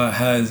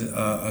 Has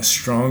a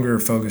stronger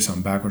focus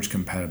on backwards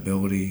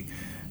compatibility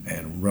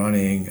and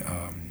running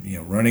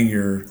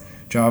your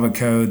Java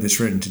code that's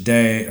written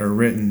today or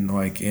written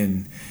like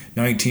in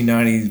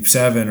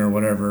 1997 or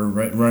whatever,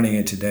 running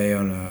it today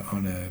on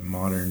a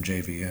modern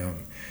JVM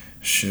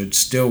should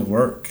still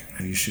work,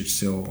 and you should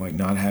still like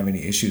not have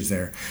any issues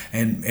there.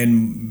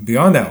 And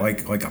beyond that,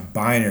 like a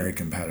binary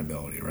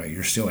compatibility, right?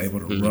 You're still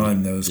able to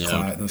run those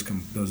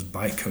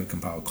bytecode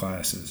compiled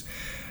classes.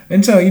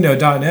 And so,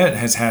 .NET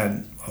has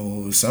had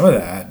some of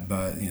that,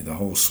 but the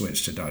whole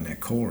switch to .NET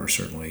Core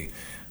certainly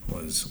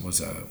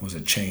was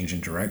a change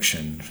in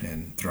direction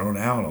and thrown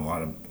out a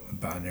lot of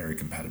binary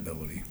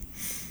compatibility.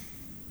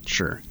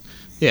 Sure.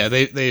 Yeah,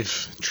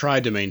 they've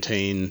tried to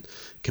maintain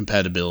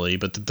compatibility,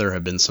 but that there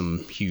have been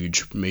some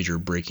huge major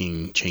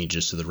breaking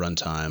changes to the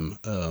runtime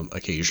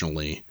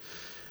occasionally.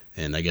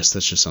 And I guess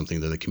that's just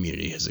something that the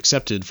community has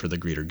accepted for the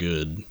greater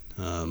good.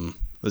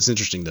 It's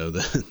interesting, though,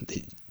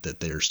 that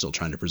they're still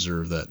trying to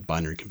preserve that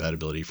binary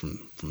compatibility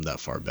from that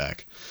far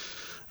back.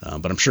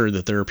 But I'm sure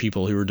that there are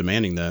people who are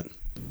demanding that,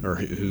 or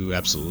who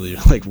absolutely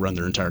like run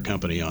their entire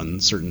company on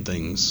certain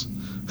things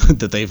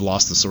that they've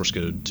lost the source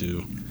code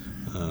to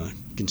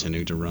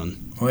continue to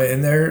run. Well,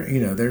 and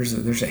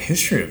there's a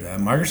history of that.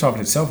 Microsoft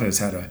itself has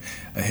had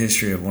a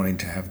history of wanting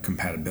to have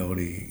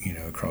compatibility,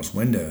 across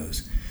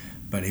Windows.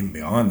 But even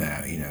beyond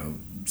that,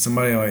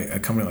 somebody like a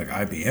company like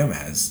IBM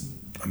has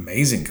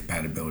amazing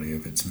compatibility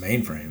of its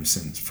mainframe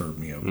since for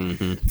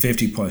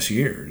 50 plus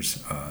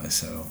years.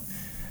 So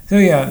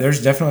yeah,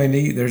 there's definitely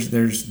need.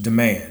 There's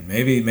demand.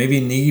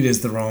 Maybe need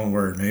is the wrong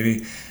word.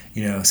 Maybe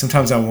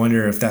sometimes I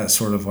wonder if that's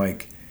sort of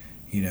like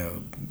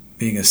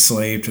being a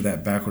slave to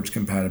that backwards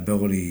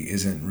compatibility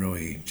isn't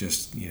really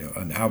just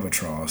an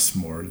albatross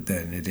more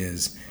than it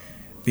is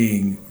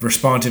being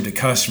responsive to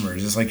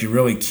customers. It's like you're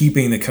really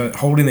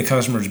holding the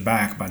customers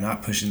back by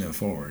not pushing them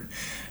forward.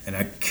 And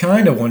I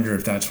kind of wonder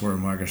if that's where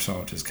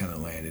Microsoft has kind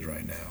of landed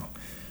right now.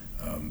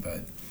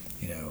 But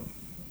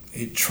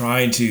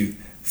trying to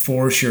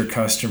force your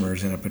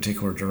customers in a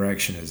particular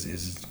direction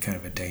is kind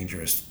of a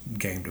dangerous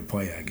game to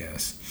play, I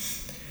guess.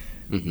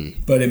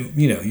 Mm-hmm. But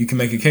you can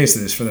make a case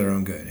of this for their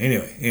own good.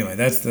 Anyway,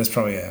 that's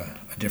probably a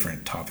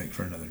different topic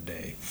for another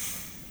day.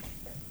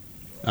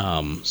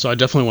 So I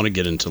definitely want to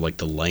get into like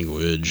the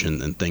language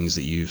and things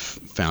that you've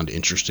found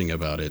interesting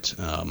about it.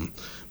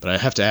 But I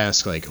have to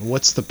ask, like,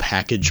 what's the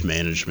package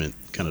management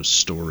kind of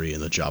story in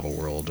the Java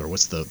world, or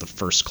what's the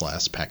first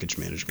class package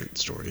management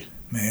story?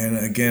 Man,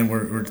 again,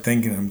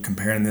 I'm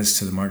comparing this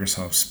to the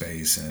Microsoft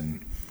space,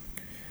 and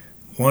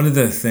one of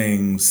the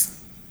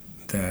things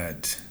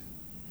that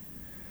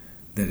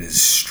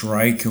is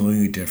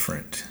strikingly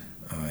different,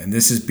 and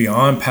this is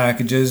beyond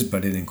packages,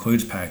 but it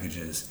includes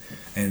packages,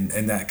 and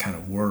that kind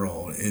of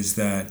world, is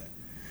that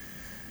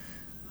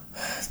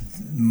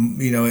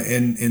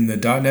in the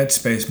 .NET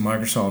space,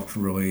 Microsoft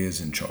really is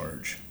in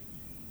charge.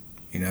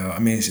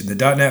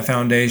 The .NET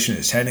Foundation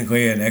is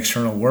technically an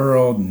external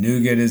world.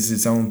 NuGet is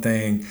its own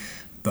thing,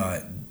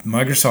 but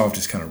Microsoft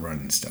is kind of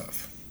running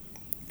stuff.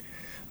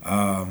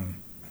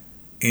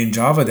 In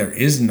Java, there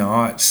is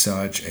not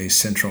such a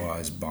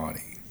centralized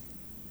body.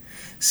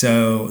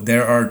 So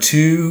there are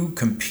two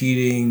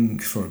competing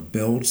sort of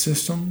build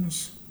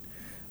systems,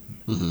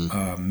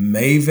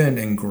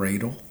 Maven and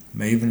Gradle.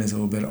 Maven is a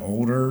little bit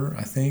older,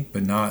 I think,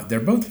 but not. They're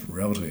both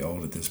relatively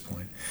old at this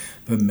point.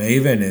 But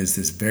Maven is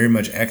this very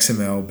much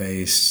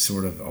XML-based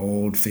sort of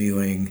old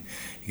feeling.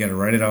 You got to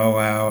write it all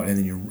out, and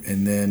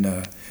then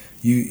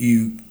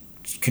you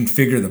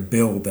configure the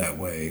build that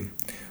way.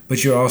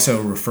 But you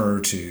also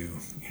refer to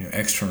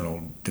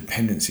external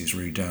dependencies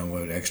where you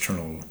download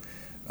external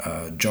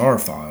jar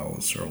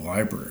files or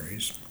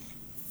libraries.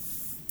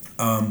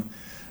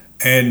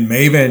 And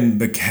Maven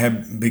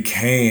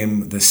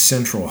became the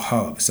central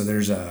hub. So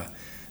there's the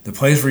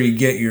place where you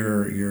get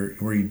where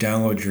you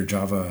download your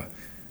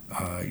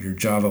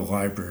Java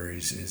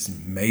libraries is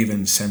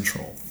Maven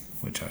Central,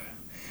 which I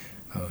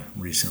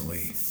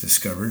recently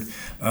discovered.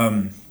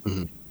 And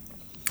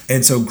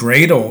so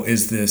Gradle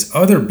is this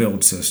other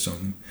build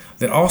system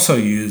that also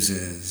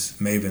uses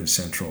Maven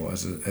Central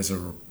as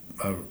a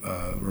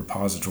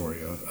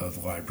repository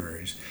of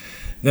libraries,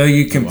 though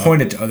you can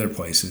point it to other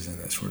places and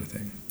that sort of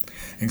thing.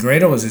 And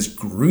Gradle is this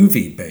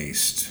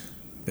Groovy-based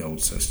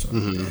build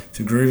system.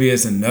 So Groovy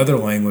is another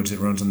language that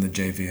runs on the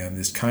JVM.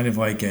 It's kind of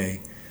like a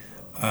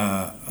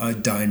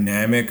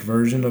dynamic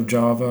version of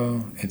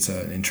Java. It's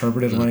an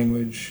interpreted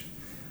language.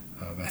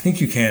 I think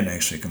you can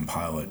actually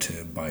compile it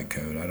to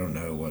bytecode. I don't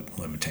know what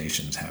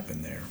limitations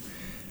happen there.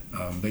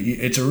 But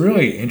it's a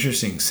really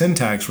interesting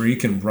syntax where you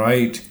can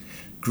write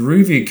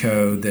Groovy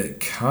code that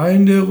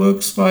kind of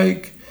looks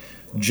like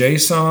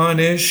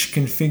JSON-ish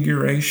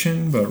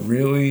configuration, but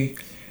really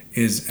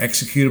is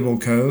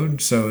executable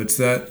code. So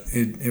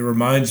it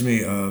reminds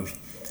me of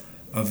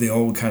the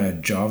old kind of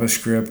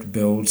JavaScript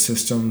build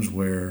systems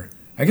where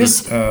I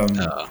guess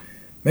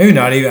maybe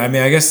not even.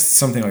 I guess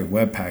something like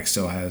Webpack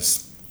still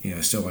has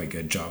still like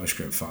a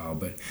JavaScript file,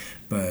 but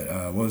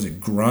what was it?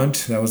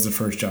 Grunt? That was the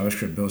first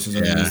JavaScript build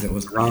system. Yeah, that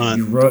was Grunt.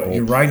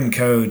 You're writing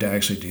code to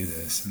actually do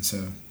this, and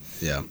so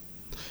yeah.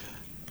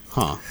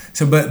 Huh.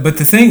 So, but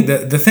the thing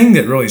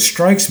that really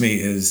strikes me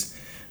is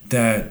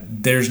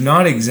that there's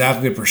not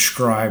exactly a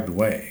prescribed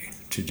way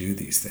to do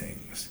these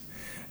things.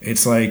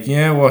 It's like,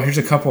 here's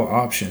a couple of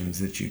options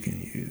that you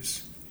can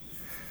use,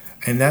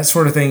 and that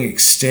sort of thing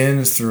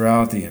extends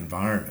throughout the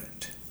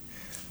environment.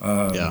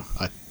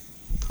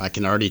 I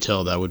can already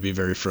tell that would be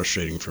very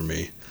frustrating for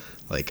me.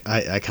 Like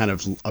I kind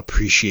of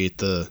appreciate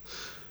the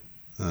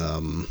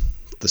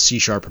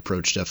C#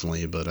 approach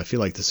definitely, but I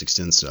feel like this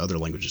extends to other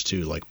languages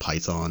too, like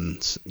Python,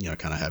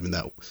 kind of having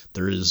that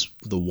there is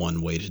the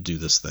one way to do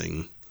this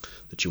thing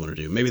that you want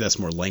to do. Maybe that's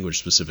more language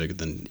specific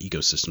than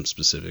ecosystem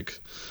specific.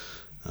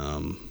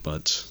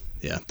 But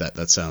yeah,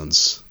 that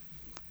sounds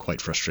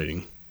quite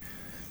frustrating.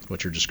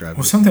 what you're describing.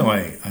 Well, something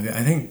like,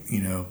 I think,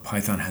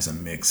 Python has a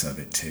mix of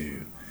it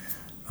too,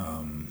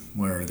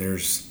 where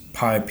there's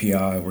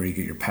PyPI where you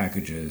get your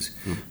packages,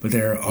 but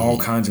there are all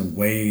kinds of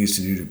ways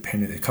to do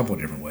a couple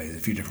of different ways, a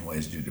few different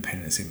ways to do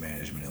dependency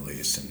management at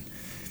least.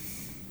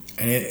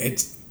 And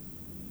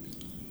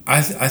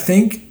I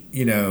think,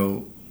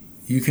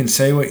 you can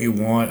say what you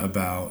want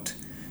about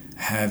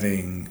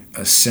having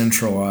a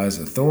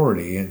centralized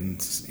authority, and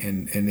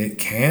it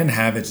can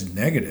have its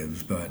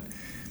negatives, but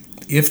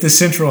if the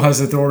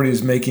centralized authority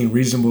is making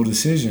reasonable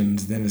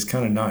decisions, then it's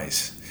kind of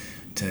nice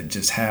to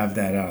just have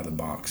that out of the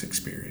box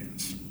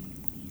experience.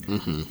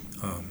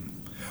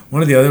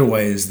 One of the other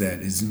ways that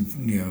is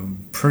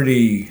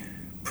pretty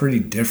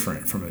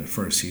different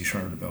for a C#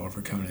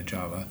 developer coming to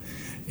Java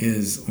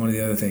is one of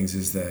the other things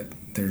is that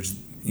there's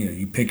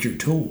you pick your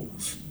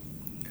tools.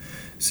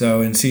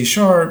 So in C#,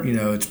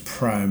 it's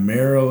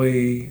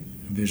primarily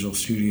Visual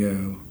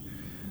Studio.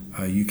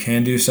 You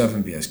can do stuff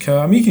in VS Code.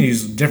 I mean, you can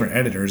use different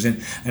editors,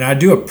 and I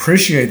do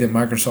appreciate that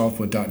Microsoft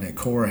with .NET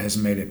Core has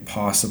made it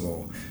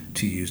possible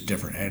to use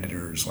different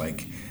editors.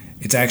 Like,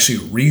 it's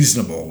actually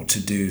reasonable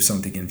to do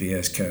something in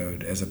VS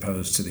Code as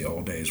opposed to the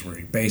old days where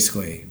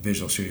basically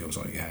Visual Studio was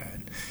all you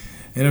had.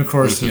 And of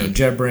course,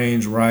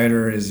 JetBrains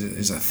Writer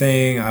is a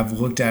thing. I've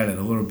looked at it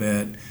a little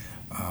bit.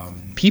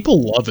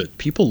 People love it.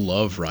 People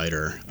love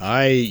Writer.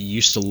 I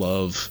used to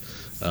love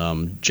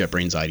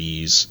JetBrains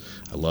IDEs.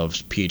 I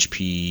loved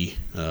PHP,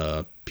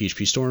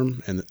 PHP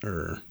Storm,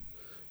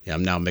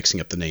 I'm now mixing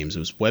up the names. It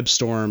was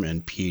WebStorm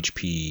and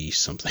PHP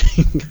something.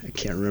 I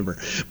can't remember.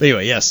 But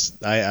anyway, yes,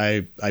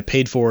 I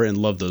paid for it and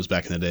loved those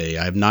back in the day.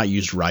 I have not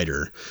used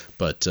Writer,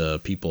 but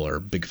people are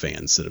big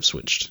fans that have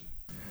switched.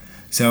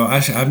 So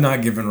I've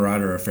not given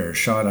Writer a fair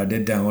shot. I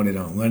did download it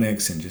on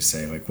Linux and just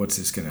say, like,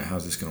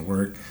 how's this gonna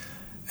work?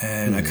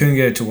 And I couldn't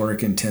get it to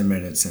work in 10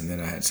 minutes, and then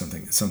I had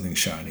something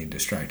shiny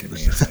distracted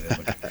me inside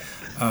of it.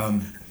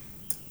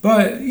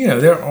 But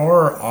there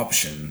are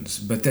options,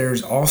 but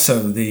there's also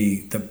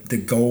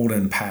the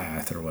golden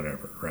path or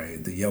whatever,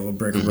 right? The yellow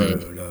brick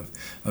road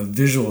of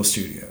Visual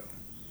Studio.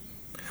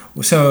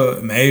 So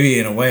maybe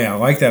in a way I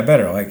like that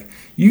better. Like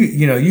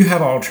you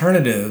have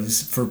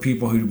alternatives for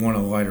people who want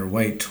a lighter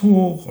weight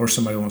tool, or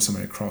somebody wants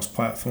somebody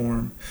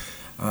cross-platform,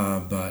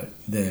 but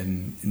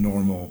then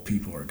normal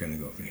people are going to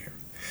go over here.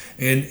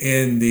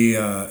 In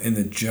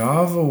the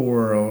Java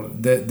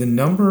world, the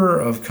number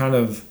of kind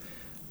of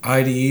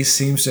IDE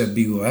seems to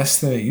be less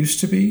than it used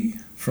to be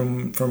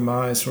from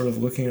my sort of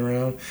looking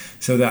around.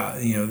 So that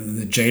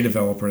the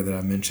JDeveloper that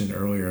I mentioned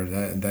earlier,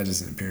 that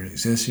doesn't appear to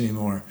exist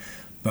anymore.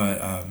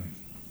 But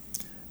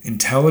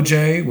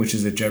IntelliJ, which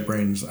is a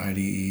JetBrains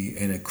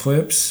IDE, and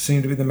Eclipse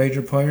seem to be the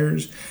major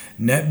players.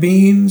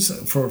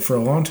 NetBeans for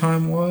a long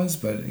time was,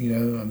 but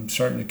I'm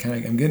starting to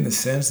I'm getting the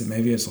sense that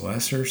maybe it's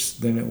lesser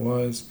than it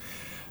was.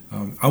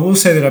 I will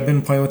say that I've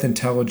been playing with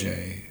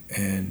IntelliJ.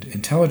 And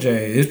IntelliJ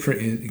is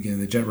pretty, again,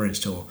 the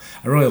JetBrains tool.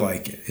 I really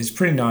like it. It's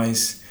pretty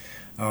nice.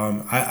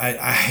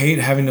 I hate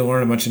having to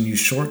learn a bunch of new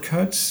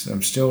shortcuts.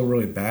 I'm still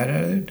really bad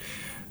at it.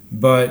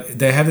 But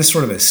they have this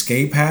sort of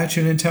escape hatch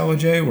in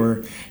IntelliJ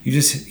where you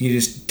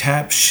just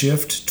tap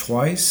Shift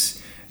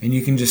twice and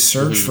you can just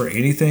search for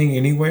anything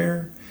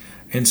anywhere.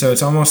 And so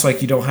it's almost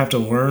like you don't have to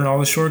learn all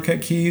the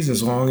shortcut keys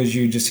as long as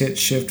you just hit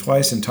Shift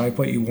twice and type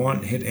what you want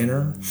and hit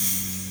Enter.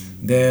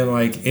 Then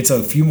it's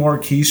a few more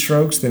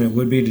keystrokes than it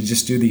would be to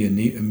just do the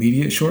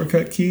immediate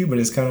shortcut key, but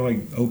it's kind of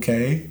like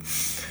okay.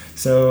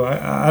 So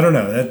I don't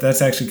know.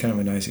 That's actually kind of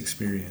a nice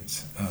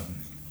experience.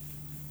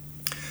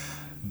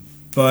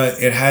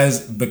 But it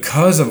has,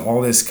 because of all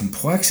this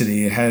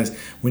complexity, it has,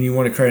 when you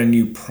want to create a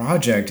new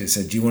project, it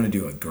said, do you want to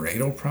do a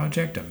Gradle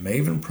project, a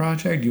Maven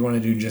project? Do you want to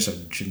do just a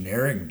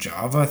generic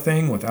Java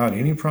thing without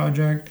any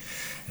project?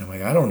 And I'm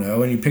like, I don't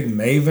know. And you pick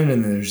Maven,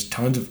 and there's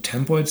tons of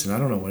templates, and I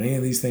don't know what any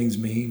of these things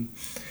mean.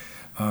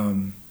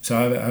 So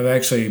I've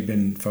actually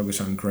been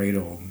focused on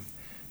Gradle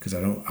because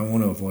I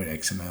want to avoid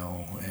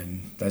XML,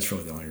 and that's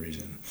really the only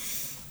reason.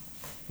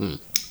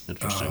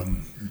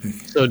 Interesting.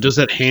 So does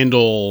that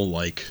handle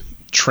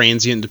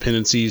transient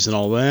dependencies and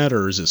all that,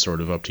 or is it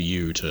sort of up to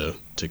you to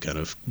kind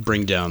of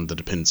bring down the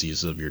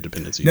dependencies of your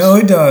dependencies? No,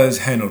 it does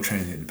handle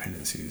transient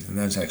dependencies, and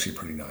that's actually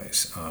pretty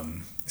nice.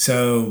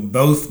 So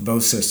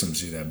both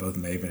systems do that, both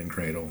Maven and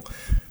Gradle.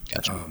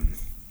 Gotcha.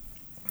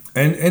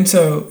 And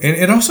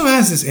it also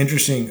has this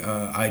interesting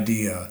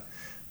idea.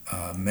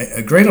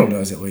 Gradle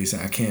does, at least.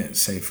 I can't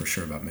say for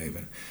sure about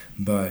Maven,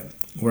 but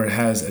where it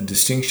has a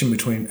distinction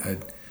between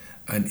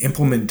an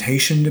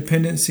implementation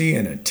dependency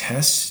and a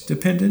test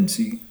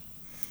dependency,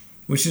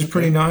 which is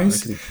pretty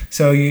nice.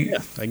 I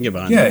can get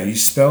behind that. Yeah, you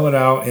spell it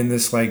out in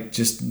this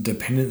just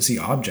dependency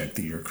object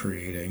that you're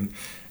creating,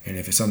 and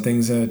if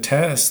something's a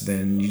test,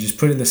 then you just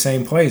put it in the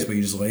same place, but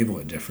you just label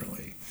it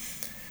differently.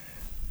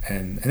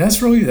 And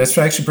that's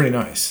actually pretty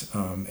nice.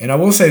 And I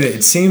will say that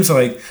it seems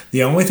like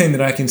the only thing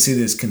that I can see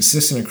that's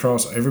consistent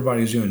across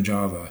everybody who's doing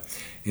Java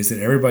is that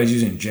everybody's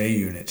using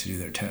JUnit to do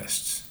their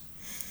tests.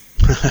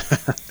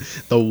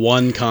 The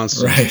one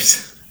constant, right,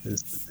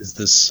 is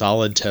this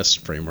solid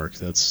test framework.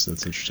 That's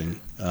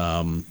interesting.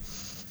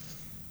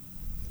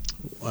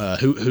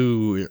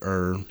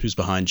 Who's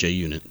behind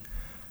JUnit?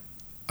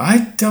 I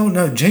don't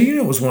know.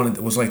 JUnit was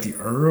like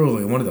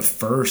one of the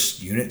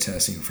first unit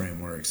testing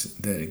frameworks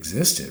that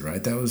existed,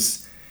 right? That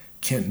was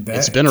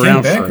It's been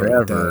around Beck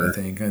wrote that, I forever.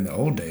 think, in the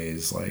old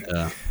days, like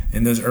Yeah.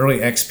 in those early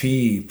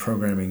XP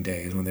programming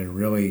days when they're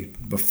really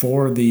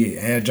before the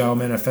Agile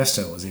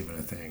Manifesto was even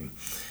a thing.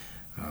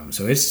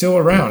 So it's still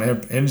around,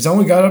 and it's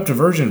only got up to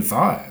version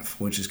 5,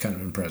 which is kind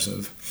of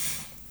impressive.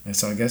 And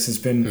so I guess it's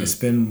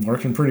been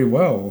working pretty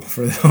well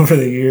for over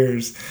the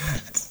years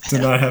to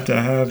not have to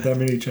have that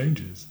many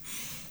changes.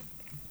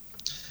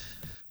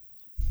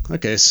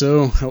 Okay,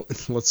 so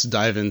let's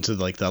dive into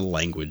like the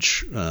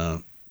language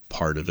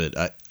part of it.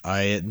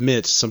 I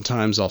admit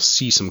sometimes I'll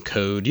see some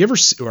code. You ever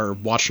are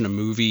watching a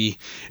movie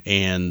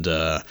and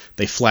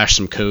they flash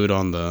some code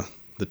on the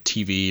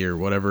TV or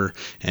whatever,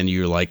 and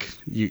you're like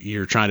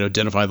you're trying to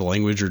identify the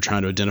language or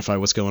trying to identify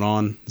what's going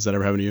on? Does that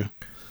ever happen to you?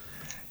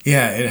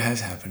 Yeah, it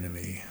has happened to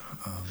me.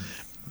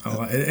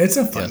 It's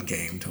a fun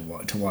game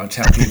to watch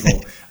how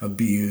people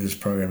abuse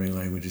programming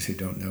languages who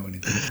don't know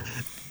anything.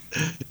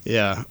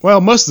 Yeah.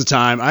 Well, most of the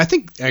time, I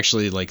think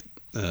actually like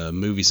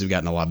movies have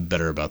gotten a lot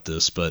better about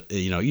this, but it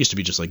used to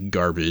be just like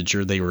garbage,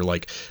 or they were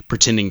like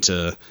pretending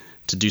to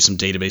do some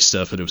database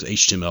stuff, but it was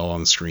HTML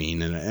on the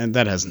screen, and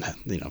that hasn't. I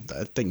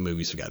think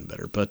movies have gotten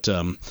better, but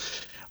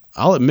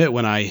I'll admit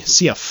when I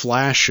see a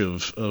flash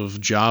of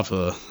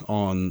Java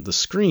on the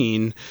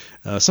screen,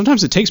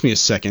 sometimes it takes me a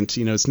second.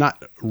 It's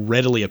not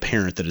readily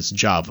apparent that it's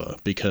Java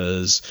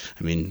because,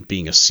 I mean,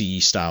 being a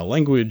C style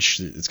language,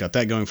 it's got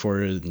that going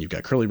for it, and you've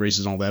got curly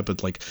braces and all that.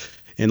 But like,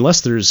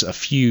 unless there's a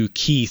few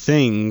key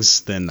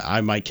things, then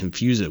I might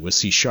confuse it with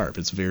C sharp.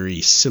 It's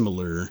very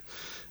similar.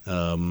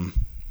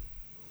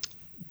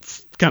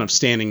 Kind of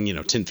standing,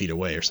 10 feet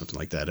away or something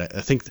like that.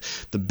 I think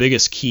the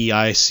biggest key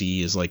I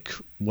see is like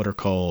what are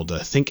called,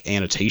 I think,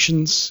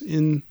 annotations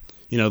in,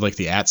 like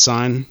the @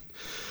 sign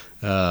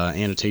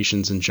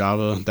annotations in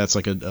Java. That's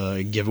like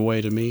a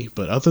giveaway to me.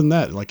 But other than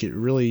that, like it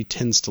really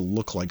tends to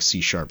look like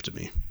C sharp to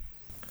me.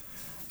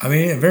 I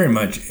mean, it very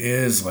much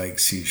is like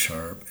C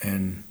sharp,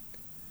 and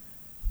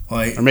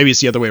like, Or maybe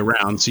it's the other way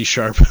around. C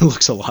sharp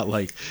looks a lot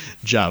like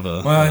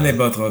Java. well, and they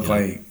both look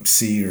like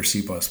C or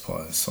C++,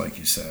 like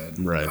you said.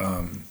 Right.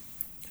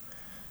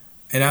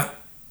 And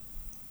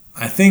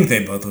I think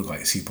they both look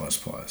like C++.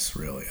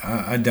 Really,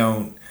 I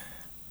don't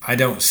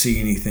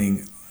see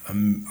anything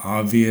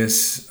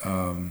obvious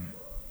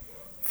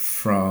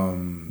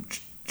from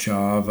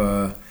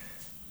Java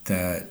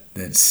that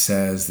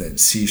says that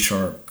C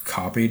sharp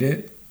copied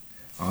it.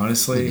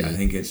 Honestly, Mm-hmm. I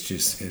think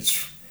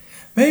it's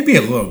maybe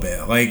a little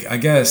bit. Like, I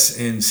guess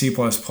in C++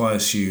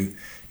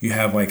 you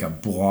have like a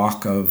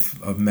block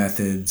of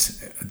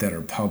methods that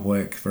are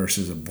public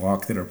versus a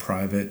block that are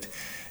private.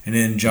 And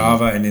in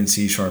Java and in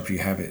C sharp, you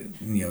have it,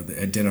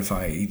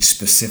 identify each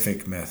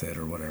specific method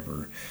or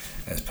whatever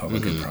as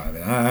public and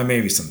private.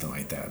 Maybe something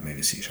like that.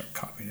 Maybe C sharp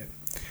copied it.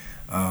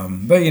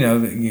 But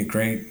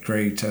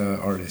great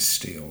artists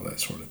steal, that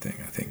sort of thing.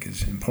 I think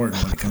is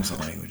important when it comes to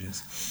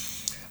languages.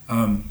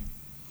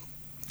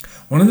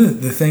 One of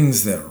the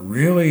things that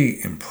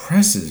really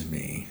impresses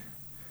me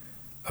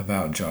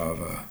about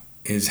Java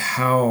is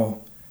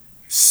how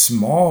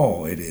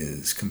small it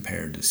is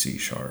compared to C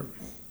sharp.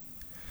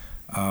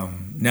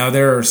 Now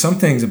there are some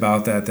things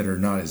about that are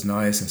not as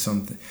nice,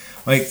 and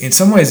like in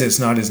some ways it's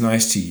not as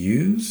nice to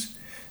use,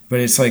 but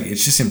it's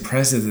just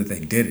impressive that they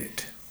did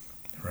it,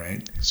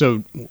 right?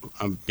 So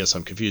I guess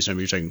I'm confused. Are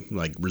you talking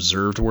like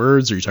reserved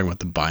words, or are you talking about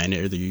the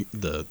binary,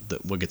 the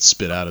what gets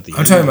spit out at the I'm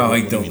end? talking about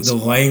like What do you mean? the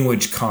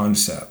language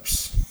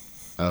concepts.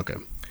 Okay.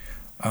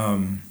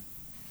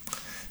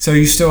 So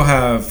you still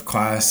have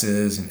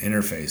classes and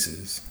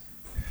interfaces,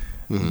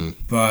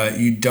 but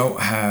you don't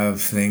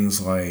have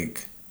things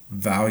like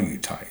value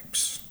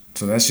types.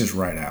 So that's just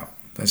right out.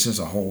 That's just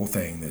a whole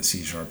thing that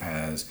C sharp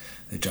has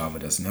that Java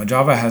doesn't. Now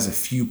Java has a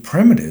few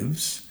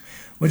primitives,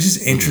 which is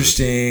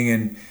interesting,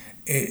 and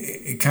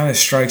it kind of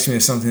strikes me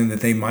as something that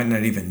they might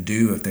not even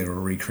do if they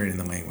were recreating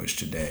the language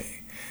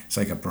today. It's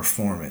like a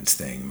performance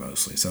thing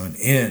mostly. So an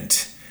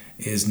int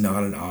is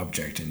not an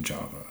object in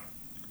Java.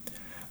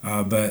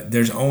 But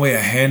there's only a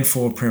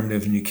handful of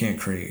primitives and you can't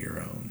create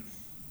your own,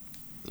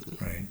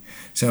 right?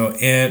 So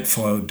int,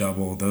 float,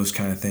 double, those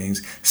kind of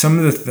things. Some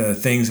of the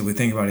things that we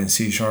think about in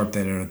C sharp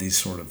that are these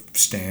sort of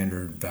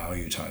standard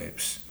value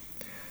types,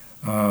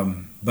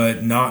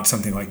 but not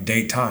something like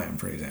date time,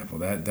 for example.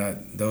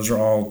 Those are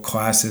all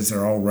classes.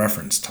 They're all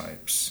reference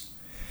types.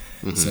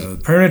 So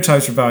primitive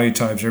types are value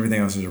types.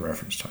 Everything else is a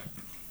reference type.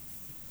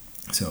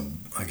 So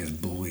I guess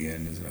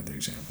Boolean is another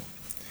example.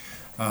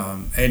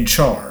 And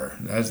char,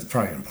 that's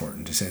probably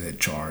important to say that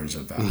char is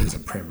a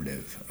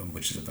primitive,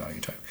 which is a value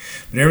type.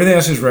 But everything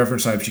else is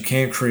reference types. You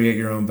can't create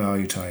your own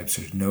value types.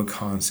 There's no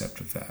concept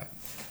of that.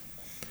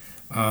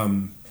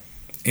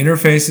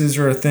 Interfaces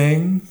are a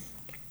thing,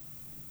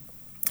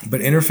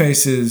 but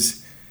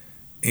interfaces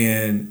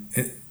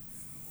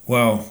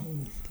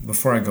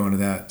before I go into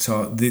that,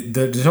 so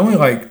there's only,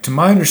 like, to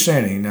my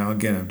understanding, now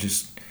again, I'm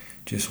just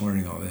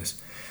learning all this.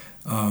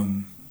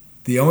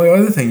 The only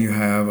other thing you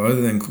have,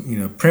 other than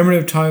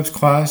primitive types,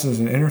 classes,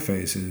 and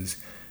interfaces,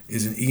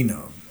 is an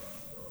enum.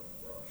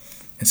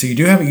 And so you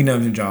do have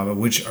enums in Java,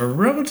 which are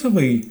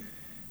relatively,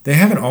 they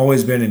haven't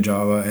always been in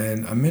Java,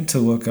 and I meant to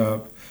look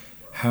up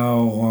how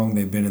long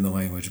they've been in the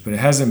language, but it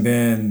hasn't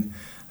been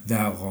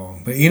that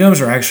long. But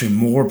enums are actually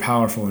more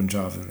powerful in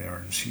Java than they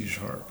are in C#.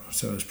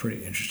 So it's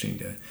pretty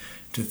interesting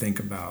to think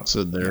about.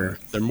 So they're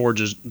more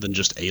than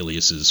just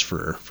aliases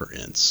for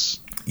ints.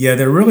 Yeah,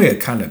 they're really a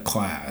kind of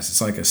class. It's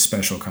like a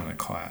special kind of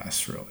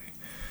class, really.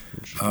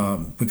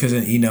 Because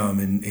an enum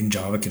in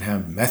Java can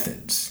have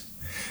methods.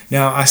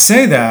 Now, I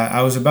say that,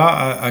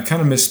 I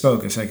kind of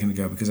misspoke a second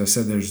ago because I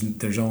said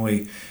there's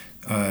only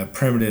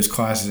primitives,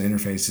 classes,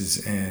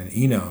 interfaces, and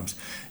enums.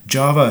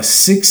 Java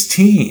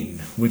 16,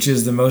 which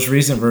is the most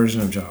recent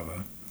version of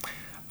Java,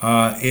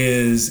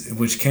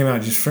 which came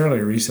out just fairly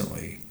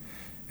recently,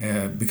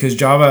 because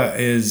Java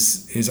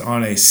is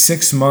on a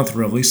 6-month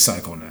release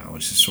cycle now,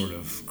 which is sort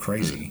of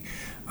crazy,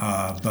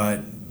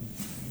 but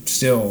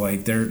still,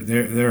 like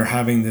they're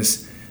having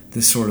this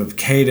sort of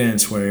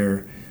cadence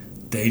where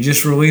they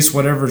just release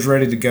whatever's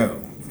ready to go,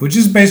 which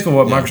is basically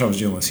what Microsoft is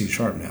doing with C#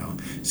 now,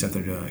 except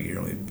they're doing a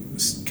yearly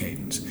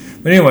cadence.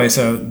 But anyway,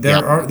 so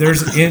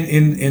there's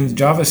in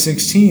Java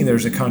 16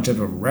 there's a concept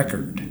of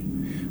record,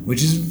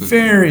 which is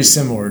very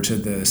similar to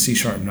the C#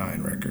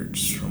 9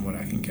 records, from what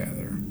I can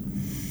gather.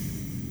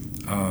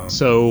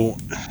 So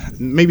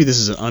maybe this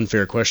is an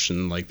unfair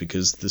question, like,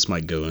 because this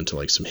might go into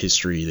like some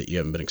history that you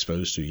haven't been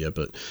exposed to yet.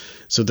 But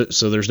so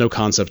there's no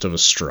concept of a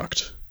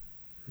struct,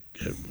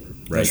 right?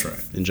 That's right,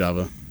 in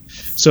Java.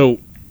 So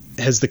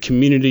has the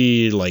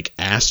community like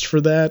asked for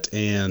that,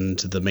 and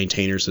the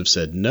maintainers have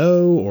said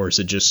no, or is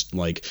it just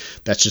like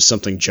that's just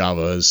something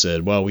Java has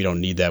said? Well, we don't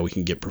need that. We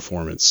can get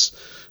performance.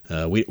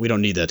 We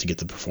don't need that to get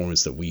the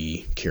performance that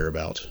we care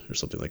about, or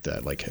something like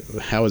that. Like,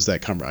 how is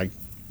that come?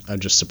 I'm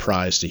just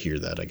surprised to hear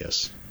that, I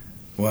guess.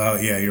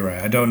 Well, yeah, you're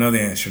right. I don't know the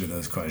answer to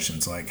those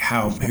questions, like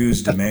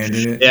who's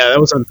demanded it. Yeah,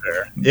 that was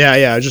unfair.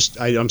 Yeah.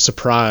 I'm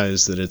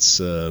surprised that it's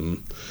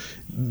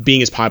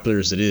being as popular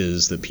as it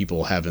is, that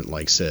people haven't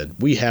like said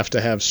we have to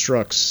have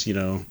structs.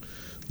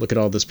 Look at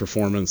all this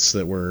performance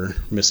that we're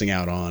missing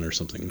out on, or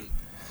something.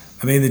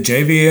 I mean, the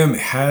JVM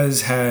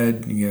has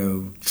had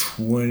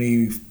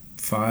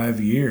 25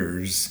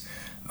 years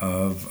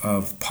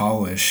of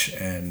polish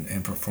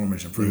and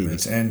performance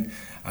improvements, and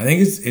I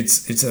think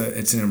it's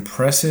an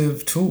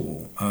impressive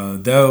tool.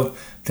 Though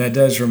that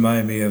does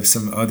remind me of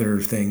some other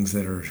things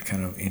that are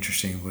kind of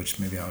interesting, which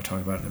maybe I'll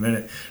talk about in a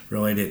minute,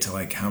 related to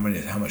like how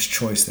much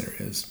choice there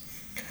is.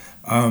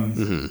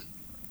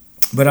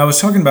 But I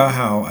was talking about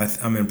how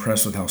I'm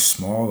impressed with how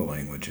small the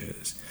language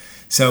is.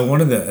 So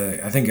one of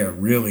the I think a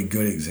really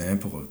good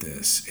example of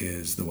this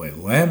is the way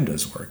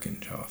lambdas work in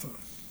Java.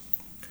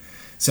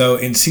 So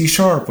in C#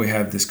 we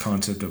have this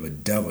concept of a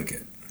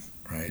delegate.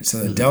 Right, so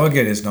the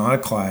delegate is not a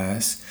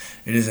class;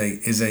 it is a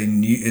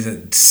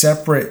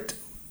separate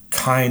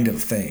kind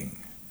of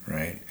thing,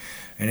 right?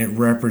 And it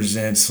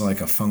represents like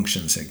a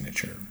function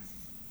signature.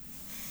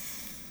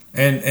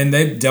 And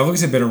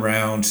delegates have been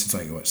around since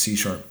like C#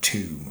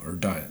 2 or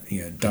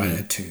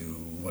 .NET 2,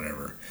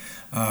 whatever.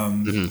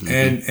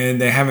 And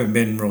they haven't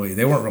been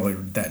they weren't really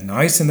that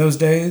nice in those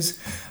days.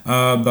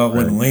 But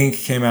when Link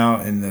came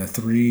out in the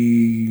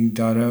 3.0,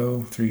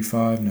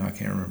 3.5, no, I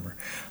can't remember.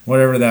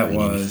 Whatever that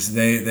was,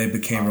 they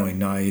became really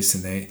nice,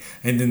 and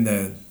then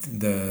the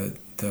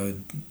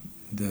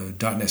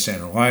 .NET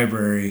Standard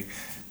Library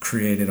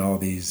created all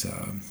these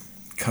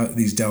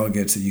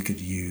delegates that you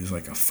could use,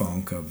 like a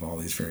func of all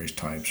these various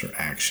types, or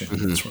action,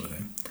 that sort of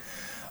thing.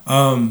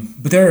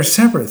 But they're a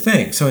separate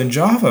thing. So in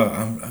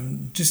Java,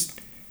 I'm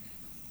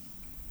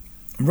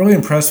really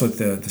impressed with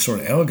the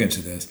sort of elegance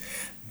of this.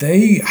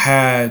 They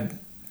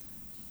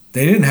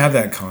didn't have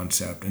that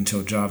concept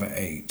until Java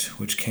 8,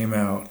 which came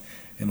out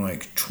in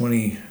like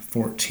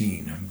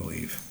 2014, I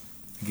believe.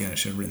 Again, I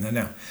should have written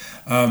that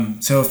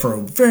down. So for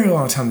a very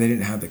long time, they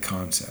didn't have the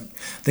concept.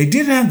 They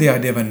did have the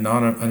idea of an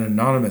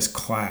anonymous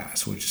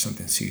class, which is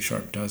something C#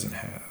 doesn't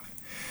have.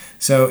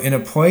 So in a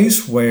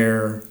place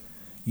where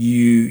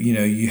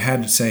you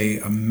had to say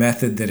a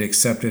method that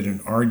accepted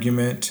an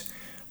argument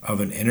of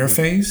an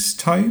interface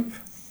type,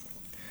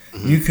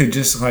 you could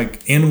just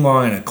like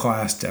inline a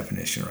class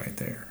definition right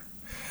there.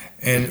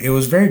 And it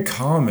was very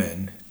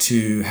common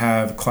to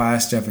have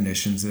class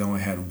definitions that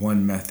only had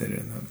one method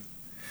in them.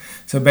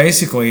 So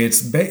basically,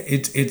 it's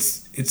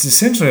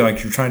essentially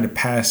like you're trying to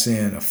pass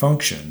in a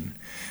function,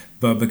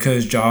 but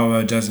because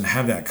Java doesn't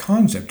have that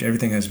concept,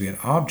 everything has to be an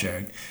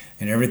object,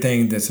 and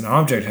everything that's an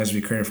object has to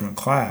be created from a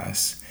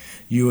class.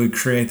 You would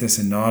create this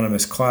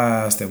anonymous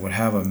class that would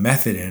have a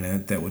method in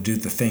it that would do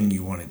the thing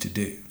you want it to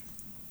do.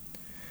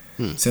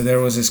 So there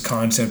was this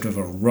concept of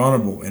a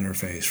runnable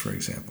interface, for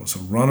example.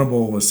 So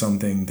runnable was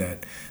something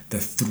that the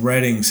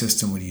threading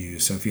system would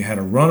use. So if you had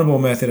a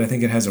runnable method, I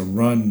think it has a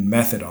run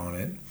method on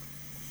it.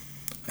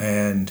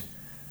 And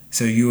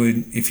so you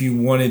would, if you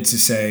wanted to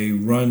say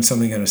run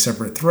something in a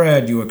separate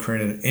thread, you would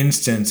create an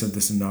instance of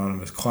this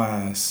anonymous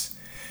class,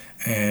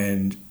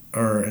 and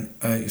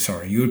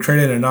you would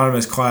create an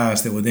anonymous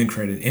class that would then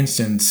create an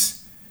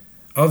instance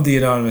of the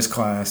anonymous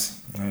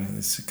class.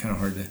 It's kind of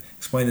hard to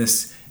explain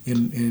this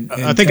in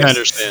I think text. I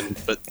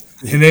understand, but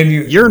and then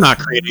you're not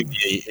creating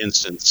the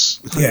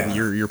instance. Yeah.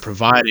 You're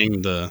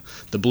providing the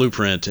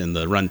blueprint and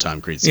the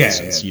runtime creates the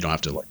instance. You don't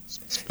have to like.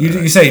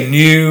 You say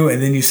new,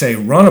 and then you say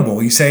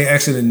runnable. You say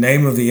actually the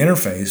name of the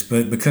interface,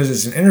 but because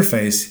it's an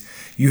interface,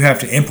 you have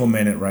to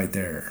implement it right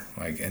there,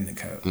 like in the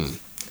code.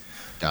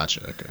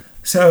 Gotcha. Okay.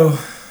 So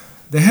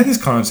they had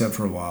this concept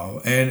for a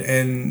while,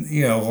 and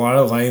a lot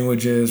of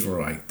languages were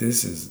like,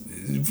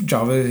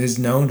 Java is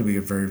known to be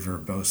a very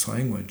verbose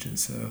language, and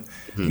so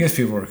I guess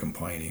people were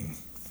complaining.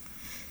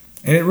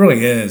 And it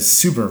really is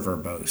super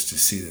verbose to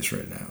see this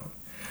written out.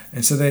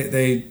 And so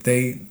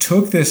they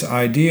took this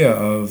idea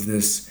of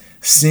this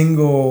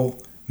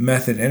single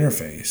method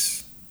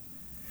interface,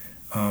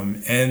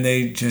 and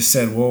they just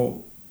said,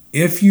 well,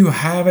 if you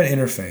have an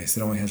interface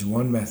that only has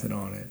one method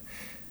on it,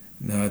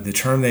 the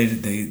term they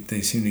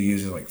seem to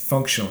use is like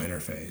functional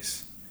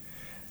interface,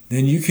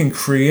 then you can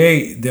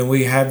create, then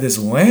we have this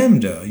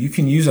lambda. You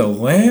can use a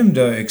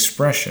lambda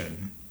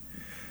expression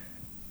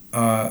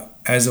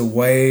as a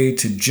way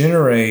to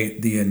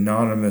generate the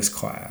anonymous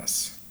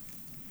class.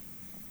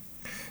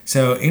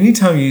 So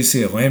anytime you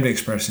see a lambda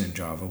expression in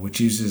Java,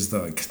 which uses the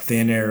like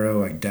thin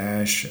arrow, like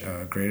dash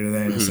greater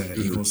than instead of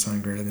equal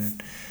sign greater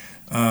than,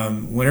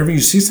 whenever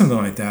you see something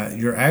like that,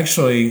 you're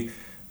actually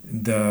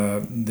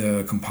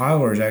the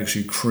compiler is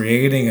actually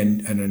creating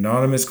an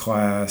anonymous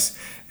class,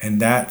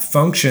 and that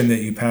function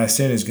that you passed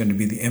in is going to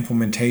be the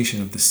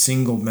implementation of the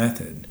single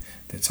method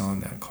that's on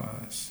that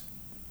class.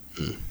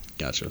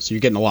 Gotcha. So you're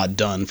getting a lot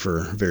done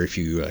for very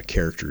few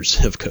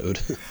characters of code.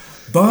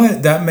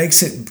 But that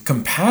makes it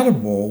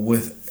compatible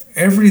with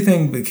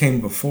everything that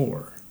came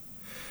before,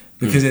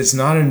 because it's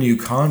not a new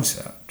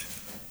concept.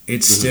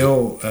 It's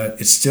still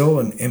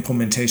an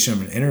implementation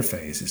of an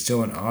interface. It's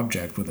still an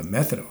object with a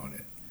method on it.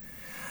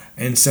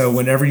 And so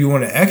whenever you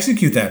want to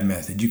execute that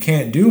method, you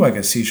can't do like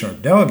a C#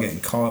 delegate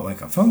and call it like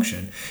a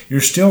function.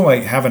 You're still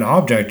like have an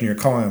object and you're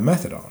calling a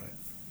method on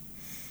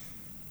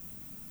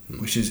it,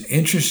 which is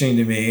interesting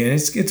to me. And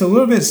it's still a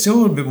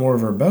little bit more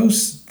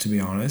verbose, to be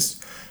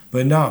honest,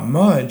 but not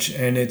much.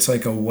 And it's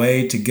like a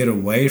way to get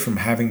away from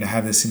having to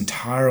have this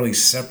entirely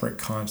separate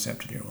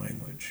concept in your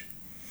language.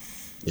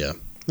 Yeah.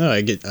 No,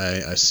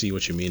 I see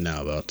what you mean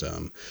now about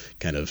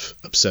kind of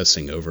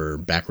obsessing over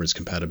backwards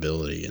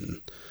compatibility, and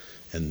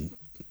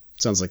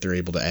it sounds like they're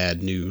able to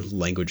add new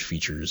language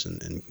features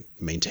and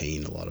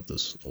maintain a lot of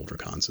those older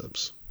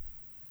concepts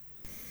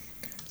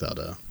without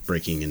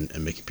breaking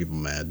and making people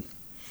mad.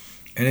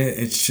 And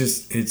it's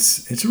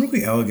a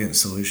really elegant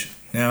solution.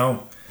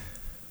 Now,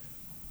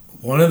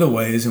 one of the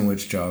ways in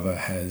which Java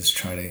has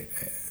tried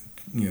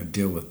to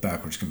deal with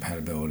backwards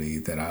compatibility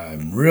that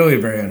I'm really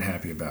very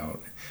unhappy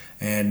about,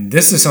 and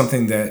this is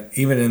something that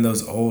even in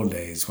those old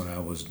days when I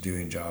was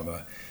doing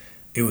Java,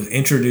 it was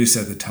introduced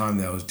at the time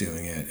that I was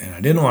doing it, and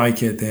I didn't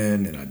like it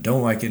then, and I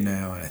don't like it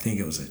now, and I think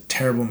it was a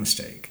terrible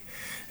mistake.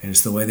 And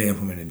it's the way they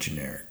implemented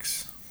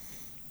generics.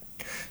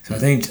 So I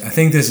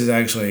think this is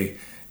actually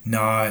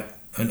not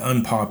an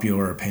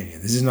unpopular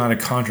opinion. This is not a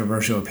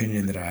controversial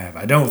opinion that I have.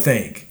 I don't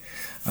think.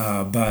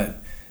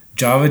 But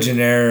Java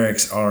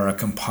generics are a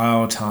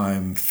compile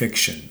time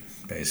fiction,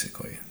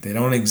 basically. They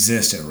don't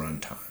exist at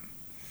runtime.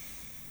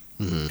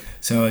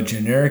 So a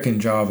generic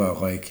in Java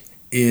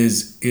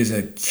is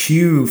a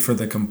cue for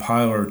the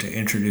compiler to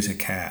introduce a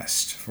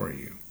cast for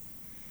you.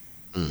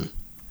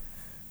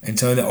 And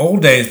so in the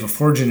old days,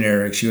 before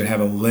generics, you would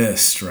have a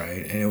list,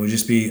 right? And it would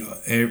just be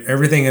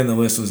everything in the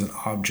list was an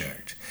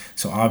object.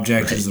 So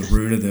object is the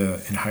root of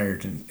the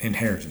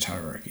inheritance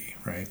hierarchy,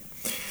 right?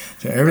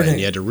 So everything. And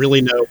you had to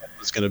really know what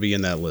was going to be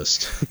in that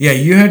list. Yeah,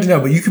 you had to know,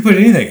 but you could put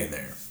anything in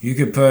there. You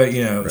could put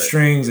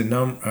strings and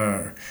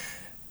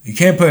you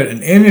can't put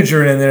an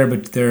integer in there,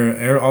 but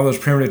all those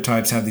primitive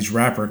types have these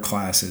wrapper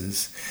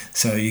classes.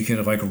 So you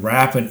could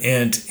wrap an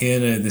int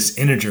in this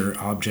integer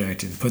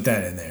object and put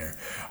that in there.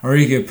 Or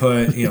you could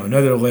put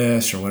another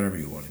list or whatever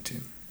you wanted to,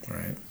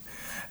 right?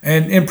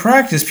 And in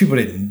practice, people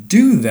didn't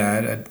do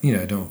that.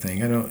 I don't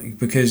think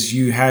because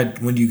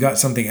when you got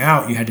something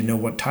out, you had to know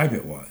what type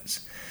it was.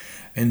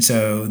 And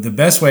so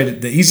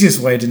the easiest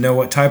way to know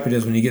what type it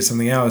is when you get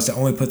something out is to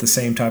only put the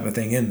same type of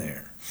thing in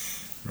there,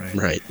 right?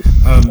 Right.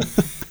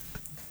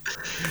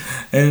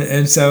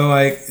 And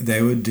so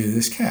they would do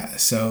this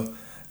cast. So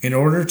in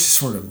order to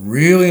sort of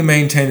really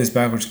maintain this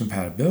backwards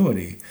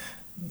compatibility,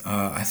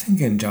 I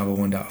think in Java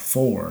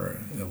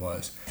 1.4 it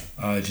was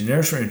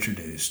generics were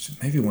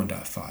introduced. Maybe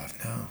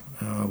 1.5.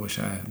 No, I wish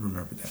I had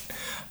remembered that.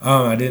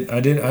 I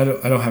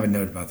don't have a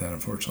note about that,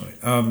 unfortunately.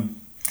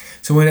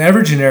 So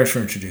whenever generics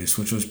were introduced,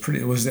 which was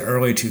the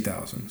early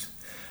 2000s,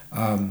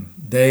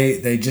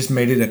 they just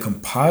made it a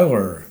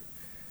compiler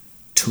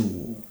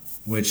tool,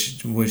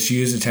 which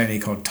used a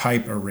technique called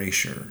type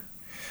erasure.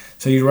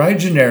 So you write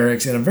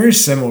generics in a very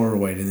similar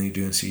way than you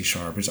do in C#.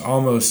 It's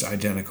almost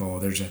identical.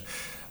 There's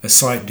a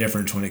slight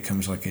difference when it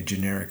comes like a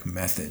generic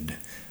method,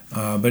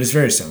 but it's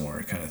very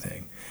similar kind of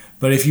thing.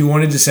 But if you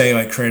wanted to say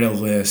like create a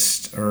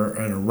list or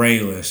an array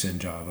list in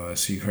Java,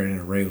 so you create an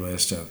array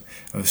list of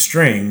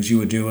strings, you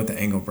would do it with the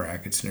angle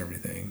brackets and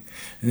everything.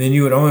 And then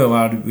you would only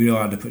be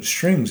allowed to put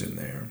strings in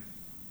there.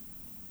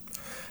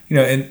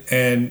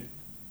 And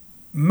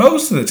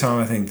most of the time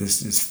I think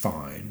this is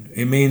fine.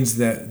 It means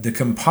that the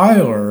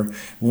compiler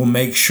will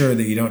make sure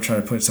that you don't try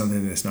to put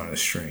something that's not a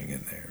string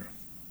in there.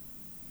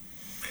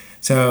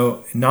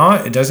 So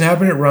it doesn't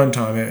happen at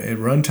runtime. At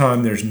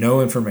runtime, there's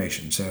no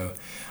information. So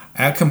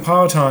at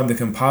compile time, the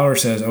compiler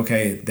says,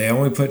 okay, they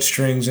only put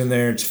strings in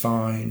there, it's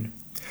fine.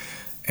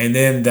 And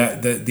then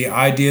the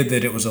idea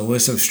that it was a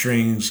list of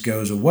strings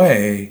goes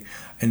away,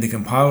 and the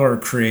compiler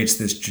creates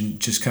this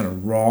just kind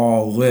of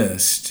raw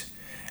list,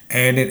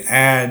 and it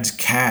adds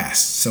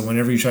casts. So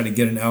whenever you try to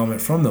get an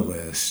element from the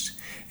list,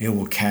 it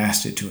will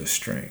cast it to a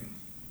string.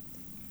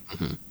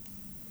 Mm-hmm.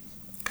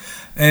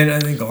 And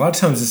I think a lot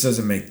of times this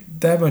doesn't make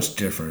that much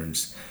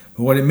difference.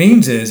 But what it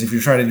means is if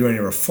you try to do any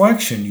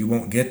reflection, you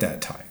won't get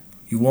that type.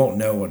 You won't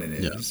know what it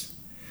is.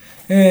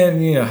 Yeah.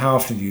 And, how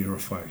often do you do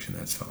reflection?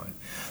 That's fine.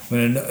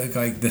 But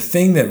like the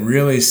thing that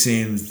really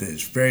seems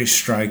that's very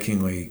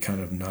strikingly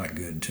kind of not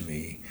good to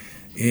me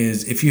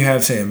is if you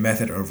have, say, a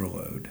method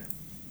overload.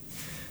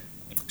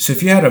 So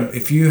if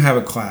you have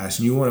a class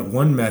and you want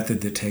one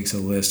method that takes a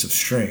list of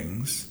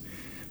strings,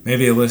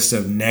 maybe a list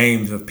of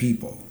names of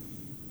people,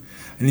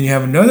 and then you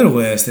have another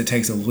list that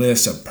takes a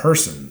list of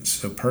persons,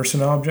 so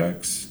person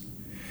objects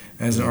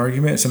as an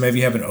argument. So maybe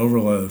you have an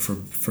overload for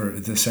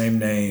the same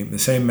name, the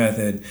same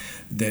method,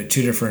 that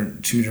two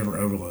different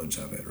overloads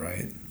of it,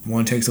 right?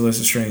 One takes a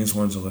list of strings,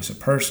 one's a list of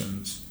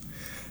persons.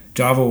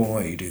 Java won't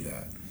let you do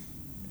that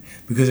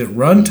because at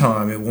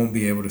runtime it won't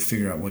be able to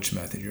figure out which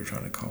method you're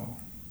trying to call.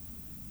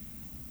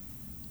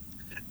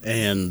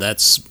 And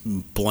that's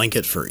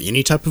blanket for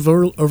any type of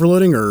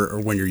overloading, or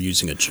when you're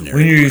using a generic?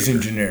 When you're using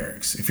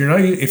generics.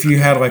 If you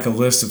had like a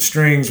list of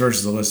strings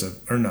versus a list of,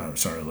 or no, I'm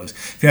sorry, a list.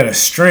 If you had a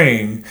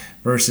string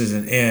versus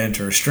an int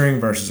or a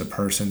string versus a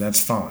person, that's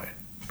fine.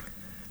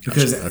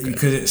 Because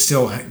it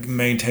still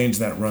maintains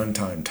that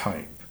runtime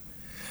type.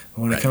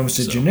 But when it comes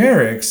to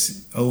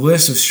generics, a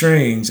list of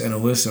strings and a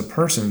list of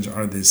persons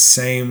are the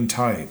same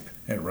type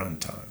at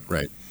runtime.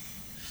 Right.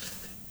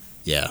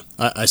 Yeah,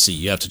 I see.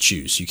 You have to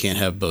choose. You can't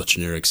have both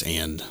generics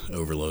and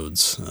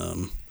overloads,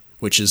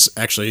 which is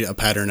actually a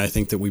pattern I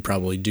think that we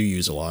probably do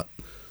use a lot.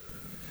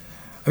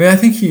 I mean, I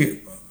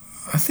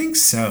think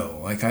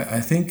so. Like, I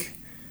think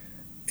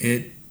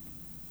it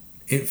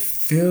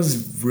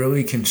feels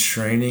really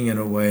constraining in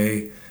a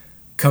way,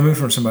 coming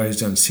from somebody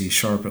who's done C#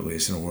 at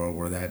least, in a world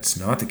where that's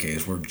not the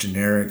case, where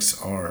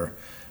generics are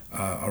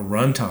a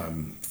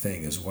runtime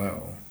thing as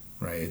well,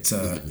 right? It's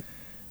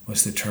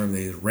what's the term?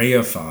 The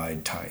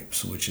reified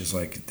types, which is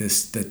like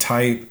this. The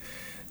type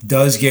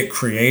does get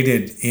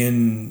created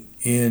in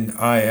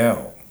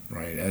IL,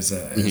 right? As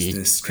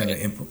this kind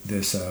of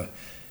this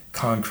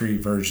concrete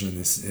version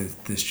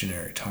of this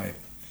generic type.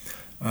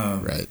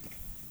 Right.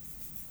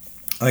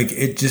 Like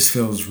it just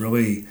feels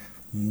really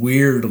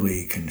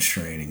weirdly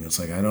constraining. It's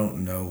like I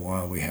don't know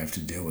why we have to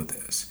deal with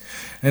this.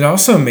 It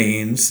also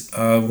means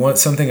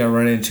something I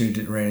ran into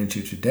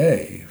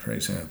today, for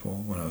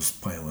example, when I was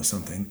playing with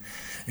something.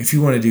 If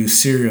you want to do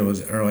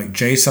or like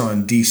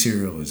JSON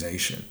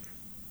deserialization,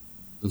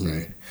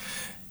 right?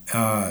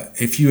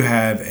 If you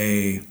have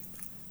a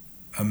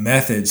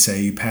method,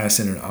 say you pass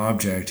in an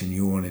object and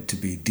you want it to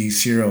be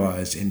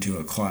deserialized into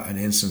an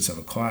instance of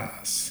a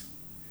class,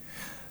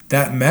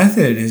 that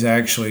method is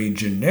actually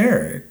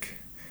generic.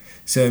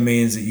 So it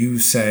means that you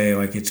say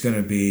like it's going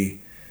to be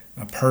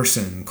a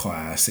person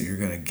class that you're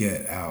going to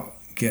get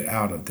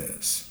out of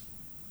this.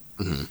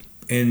 Mm-hmm.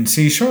 In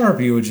C#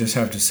 you would just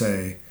have to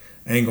say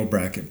angle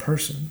bracket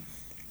person.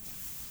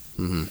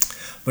 Mm-hmm.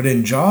 But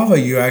in Java,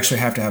 you actually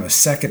have to have a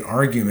second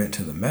argument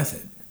to the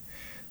method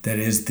that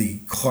is the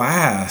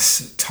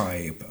class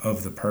type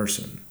of the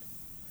person.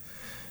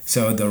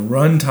 So the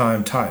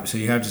runtime type. So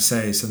you have to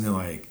say something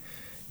like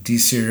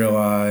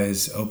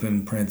deserialize,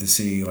 open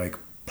parenthesis, like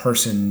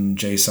person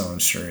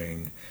JSON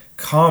string,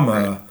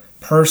 comma,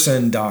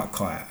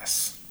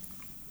 person.class.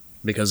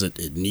 Because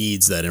it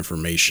needs that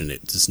information.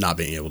 It's not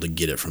being able to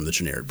get it from the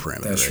generic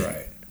parameter. That's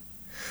right.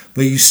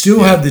 But you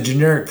still have the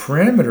generic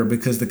parameter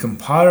because the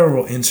compiler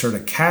will insert a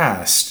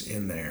cast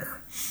in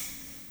there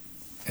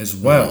as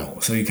well.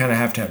 Mm. So you kind of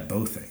have to have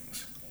both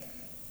things.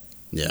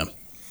 Yeah.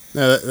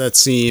 No, that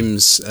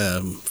seems,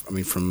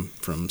 from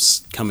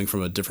coming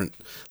from a different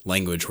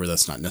language where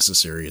that's not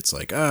necessary, it's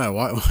like,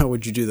 why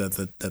would you do that?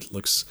 That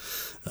looks,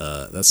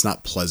 that's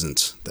not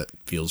pleasant. That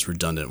feels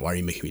redundant. Why are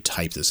you making me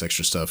type this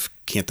extra stuff?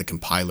 Can't the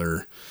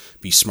compiler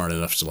be smart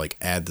enough to like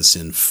add this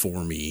in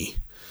for me?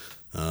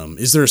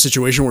 Is there a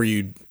situation where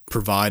you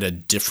provide a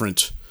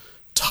different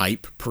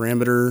type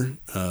parameter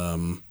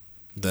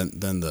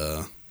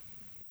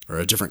or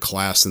a different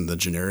class than the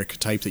generic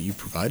type that you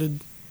provided?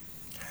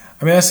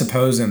 I mean, I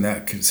suppose in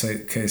that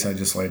case I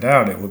just laid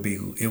out, it would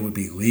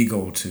be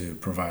legal to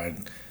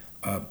provide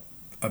a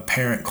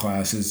parent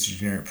class as a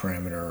generic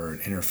parameter or an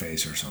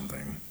interface or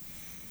something.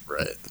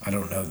 Right. I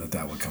don't know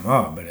that would come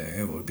up, but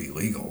it would be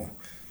legal.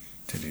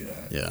 to do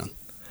that. Yeah.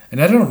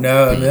 And I don't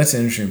know. I mean, that's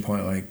an interesting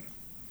point. Like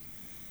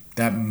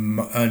that,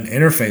 an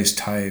interface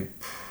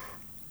type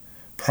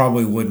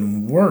probably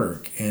wouldn't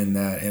work in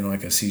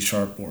like a C#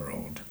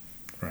 world,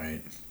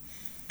 right?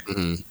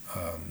 Mm-hmm.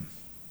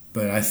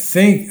 But I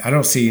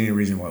don't see any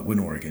reason why it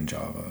wouldn't work in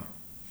Java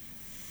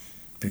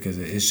because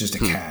it's just a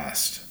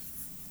cast.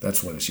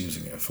 That's what it's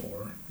using it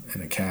for,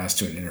 and a cast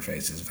to an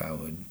interface is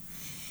valid.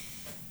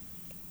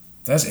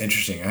 That's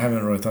interesting. I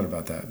haven't really thought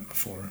about that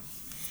before.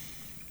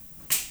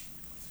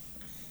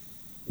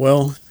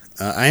 Well,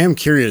 I am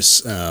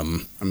curious. I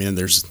mean,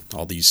 there's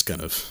all these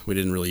we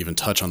didn't really even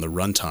touch on the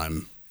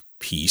runtime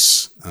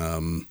piece.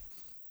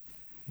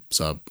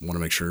 So I want to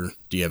make sure,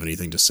 do you have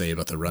anything to say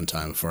about the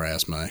runtime before I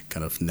ask my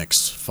kind of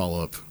next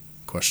follow-up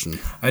question?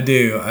 I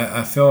do.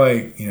 I feel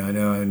like, I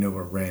know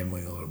we're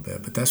rambling a little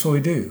bit, but that's what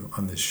we do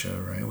on this show,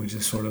 right? We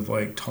just sort of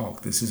like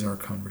talk. This is our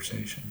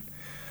conversation.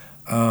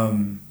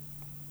 One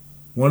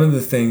of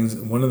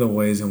the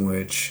ways in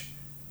which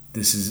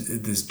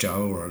this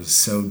Java world is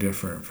so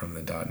different from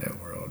the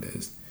 .NET world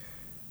is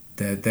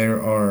that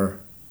there are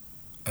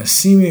a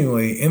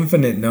seemingly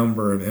infinite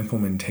number of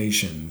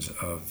implementations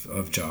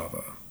of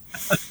Java.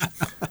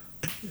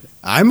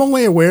 I'm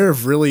only aware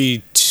of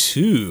really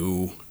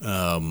two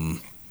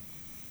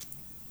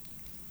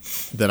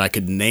that I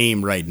could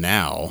name right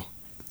now.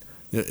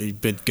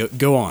 But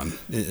go on,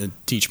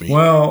 teach me.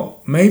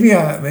 Well, maybe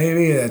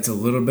that's a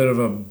little bit of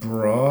a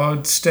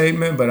broad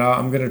statement, but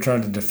I'm going to try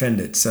to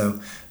defend it. So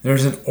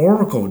there's an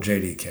Oracle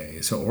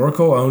JDK. So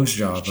Oracle owns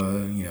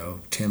Java.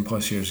 10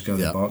 plus years ago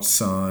they bought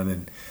Sun,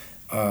 and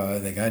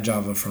they got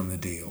Java from the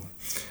deal.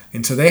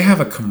 And so they have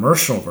a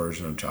commercial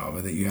version of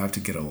Java that you have to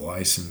get a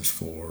license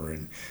for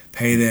and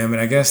pay them.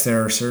 And I guess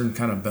there are certain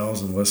kind of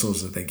bells and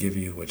whistles that they give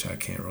you, which I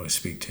can't really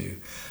speak to,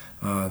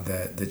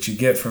 that you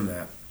get from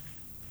that.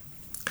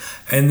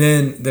 And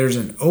then there's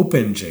an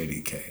Open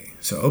JDK.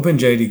 So Open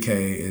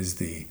JDK is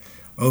the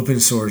open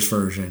source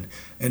version.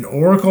 And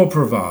Oracle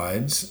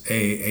provides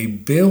a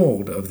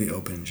build of the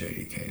Open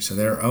JDK. So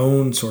their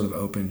own sort of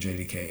Open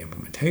JDK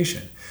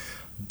implementation.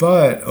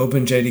 But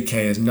Open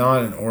JDK is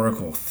not an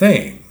Oracle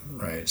thing.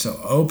 Right, so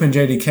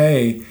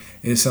OpenJDK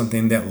is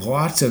something that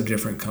lots of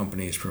different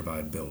companies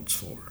provide builds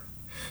for.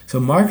 So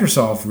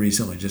Microsoft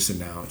recently just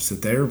announced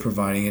that they're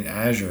providing in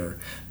Azure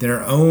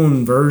their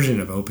own version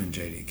of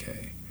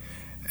OpenJDK.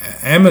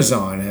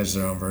 Amazon has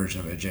their own version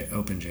of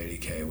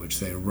OpenJDK, which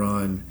they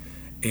run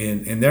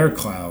in their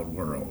cloud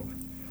world.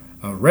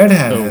 Red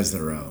Hat has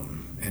their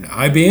own, and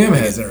IBM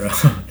has their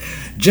own.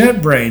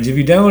 JetBrains, if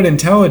you download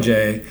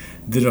IntelliJ,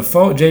 the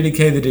default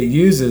JDK that it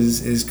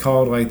uses is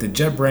called like the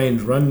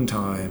JetBrains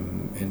runtime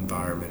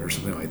environment or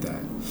something like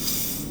that.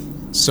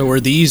 So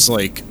are these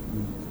like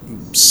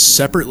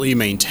separately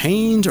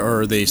maintained,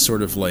 or are they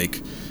sort of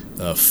like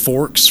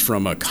forks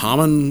from a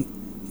common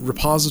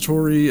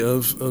repository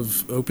of an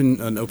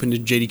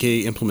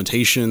OpenJDK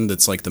implementation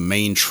that's like the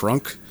main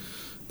trunk?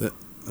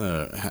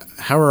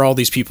 How are all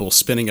these people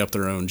spinning up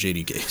their own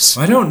JDKs?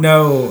 I don't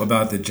know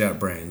about the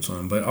JetBrains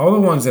one, but all the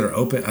ones that are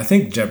open, I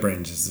think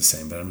JetBrains is the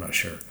same, but I'm not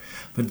sure.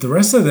 But the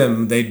rest of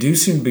them, they do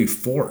seem to be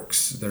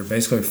forks. They're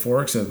basically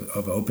forks of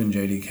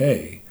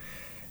OpenJDK.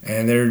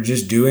 And they're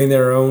just doing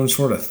their own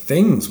sort of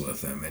things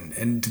with them.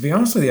 And to be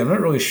honest with you, I'm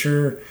not really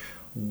sure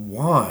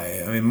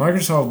why. I mean,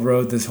 Microsoft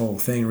wrote this whole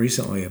thing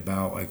recently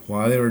about like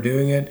why they were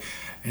doing it.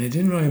 And it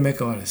didn't really make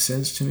a lot of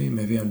sense to me.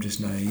 Maybe I'm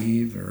just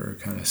naive or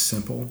kind of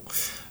simple.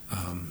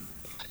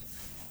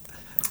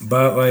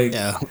 But like,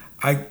 yeah.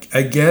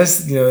 I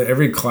guess,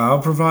 every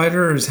cloud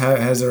provider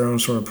has their own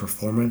sort of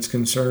performance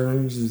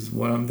concerns is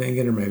what I'm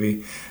thinking, or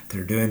maybe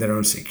they're doing their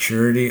own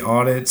security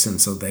audits, and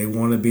so they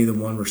want to be the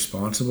one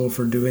responsible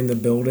for doing the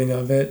building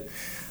of it.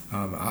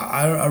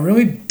 I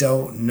really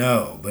don't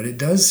know, but it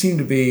does seem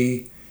to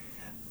be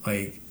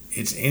like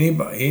it's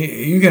anybody.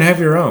 You can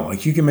have your own.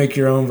 Like you can make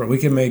your own. We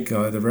can make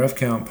the Ref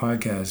Count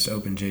podcast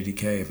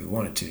OpenJDK if we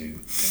wanted to.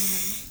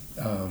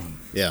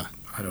 Yeah,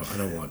 I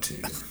don't want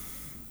to.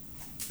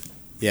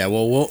 Yeah,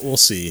 well, we'll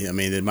see. I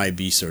mean, it might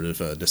be sort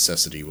of a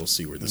necessity. We'll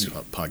see where this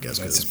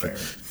podcast goes. But,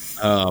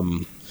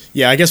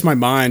 yeah, I guess my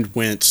mind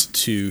went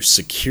to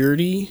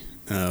security.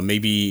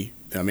 Maybe,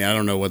 I mean, I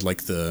don't know what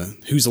like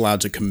who's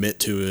allowed to commit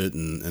to it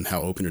and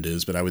how open it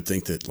is, but I would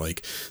think that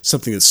like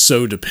something that's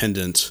so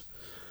dependent,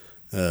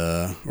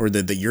 or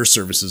that your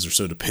services are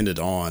so dependent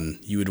on,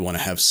 you would want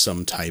to have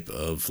some type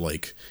of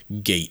like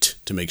gate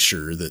to make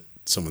sure that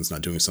someone's not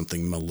doing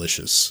something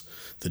malicious.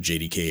 The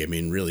JDK, I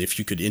mean, really, if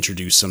you could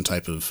introduce some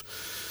type of,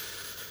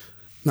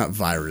 not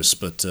virus,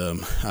 but I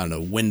don't know,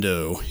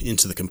 window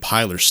into the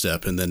compiler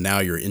step, and then now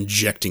you're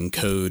injecting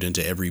code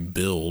into every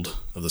build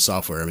of the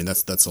software. I mean,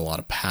 that's a lot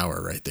of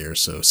power right there.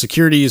 So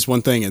security is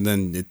one thing, and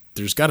then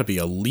there's got to be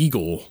a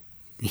legal,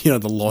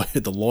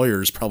 the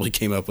lawyers probably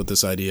came up with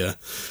this idea.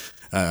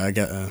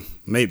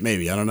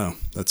 Maybe I don't know.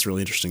 That's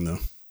really interesting though.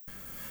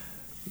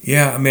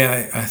 Yeah, I mean,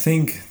 I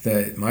think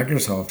that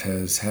Microsoft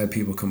has had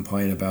people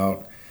complain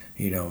about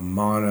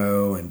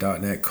Mono and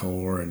 .NET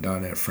Core and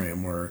 .NET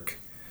Framework,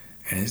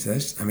 and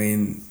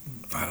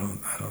I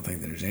don't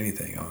think there's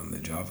anything on the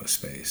Java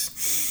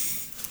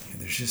space.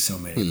 There's just so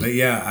many. But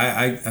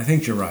yeah, I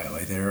think you're right.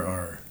 Like there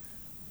are.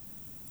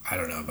 I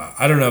don't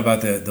know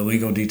about the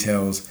legal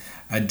details.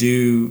 I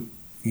do.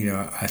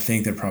 I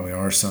think there probably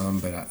are some,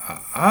 but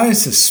I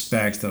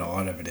suspect that a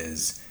lot of it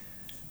is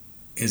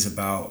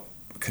about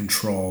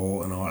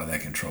control, and a lot of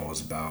that control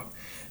is about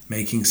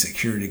making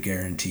security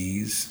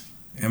guarantees.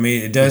 I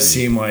mean, it does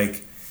seem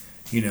like,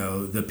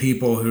 the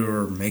people who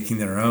are making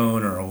their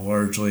own are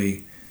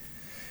largely,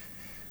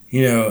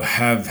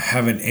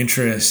 have an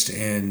interest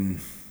in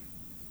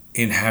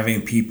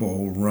having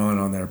people run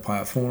on their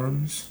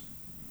platforms.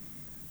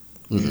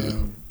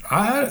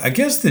 I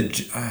guess I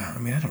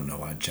don't know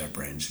why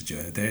JetBrains is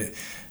doing it.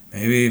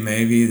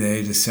 Maybe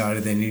they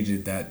decided they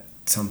needed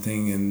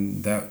something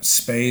in that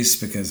space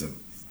because of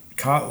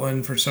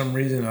Kotlin for some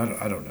reason. I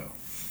don't know.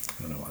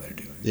 I don't know why they're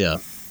doing it. Yeah,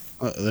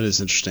 that is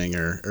interesting.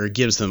 Or it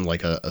gives them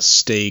like a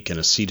stake and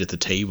a seat at the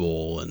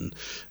table, and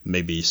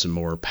maybe some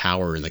more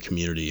power in the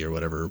community or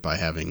whatever by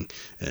having,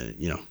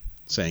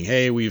 saying,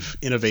 hey, we've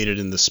innovated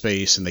in the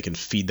space, and they can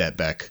feed that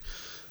back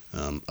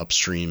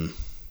upstream.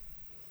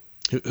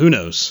 Who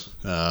knows?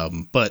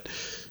 But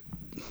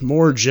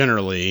more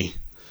generally,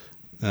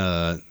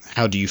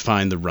 how do you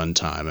find the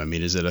runtime? I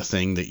mean, is it a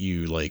thing that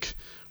you like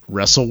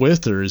wrestle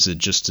with, or is it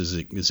just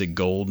is it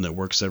gold and it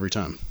works every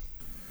time?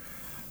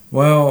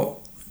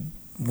 Well,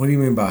 what do you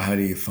mean by how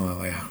do you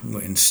find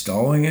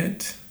installing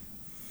it?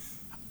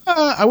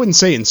 I wouldn't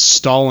say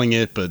installing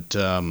it, but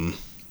I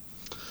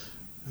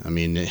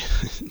mean.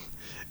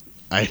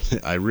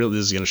 I really,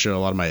 this is going to show a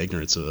lot of my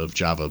ignorance of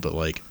Java, but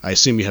like, I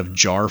assume you have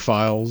jar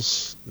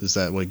files. Is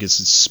that what gets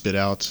spit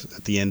out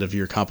at the end of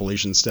your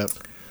compilation step?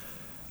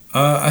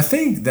 I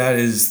think that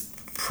is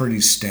pretty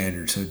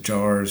standard. So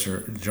jars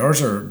are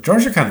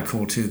kind of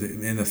cool too,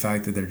 in the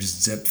fact that they're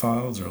just zip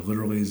files, or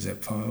literally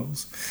zip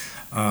files.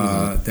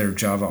 They're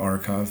Java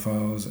archive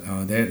files.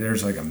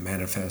 There's like a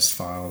manifest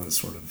file that's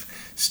sort of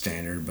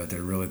standard, but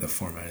they're really, the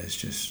format is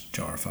just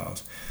jar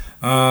files.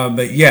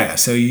 But yeah,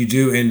 so you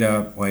do end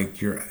up like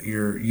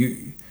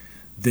the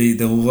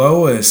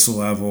lowest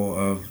level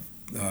of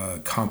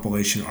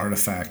compilation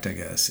artifact, I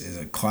guess, is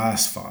a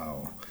class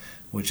file,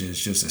 which is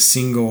just a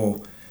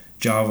single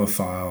Java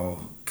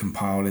file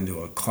compiled into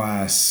a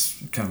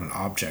class, kind of an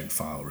object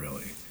file,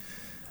 really.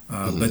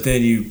 But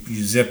then you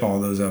zip all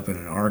those up in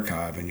an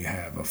archive, and you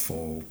have a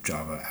full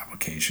Java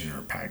application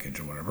or package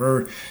or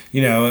whatever.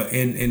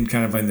 In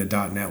kind of in the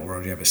 .NET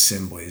world, you have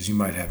assemblies. You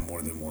might have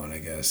more than one, I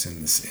guess,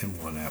 in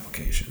one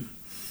application.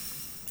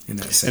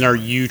 And are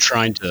you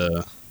trying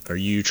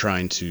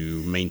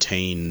to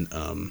maintain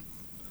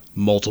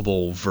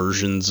multiple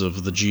versions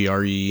of the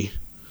GRE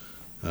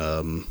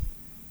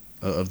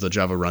of the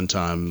Java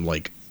runtime,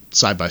 like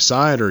side by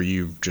side, or are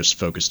you just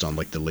focused on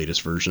like the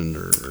latest version,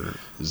 or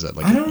is that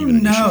like I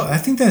don't know. I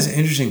think that's an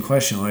interesting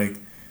question. Like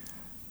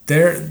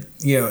I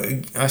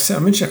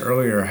mentioned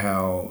earlier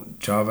how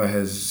Java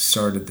has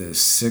started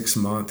this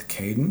 6-month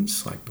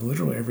cadence. Like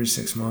literally every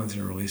 6 months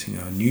they're releasing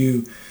a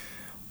new,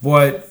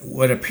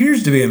 what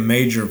appears to be a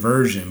major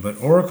version,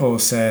 but Oracle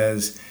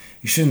says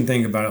you shouldn't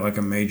think about it like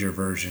a major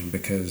version,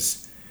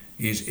 because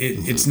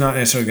it's not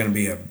necessarily going to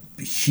be a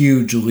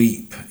huge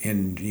leap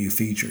in new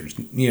features.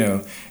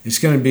 It's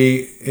going to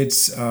be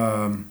it's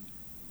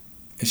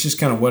just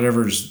kind of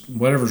whatever's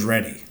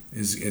ready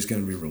is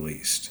going to be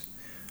released.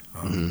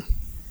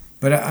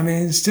 But I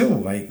mean, it still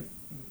like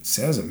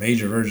says a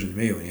major version to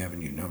me when you have a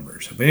new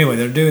number. So, but anyway,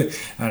 they're doing.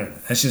 I don't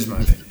know. That's just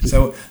my opinion.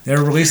 So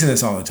they're releasing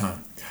this all the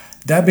time.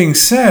 That being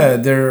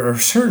said, there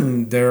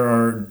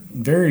are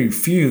very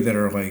few that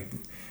are like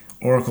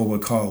Oracle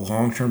would call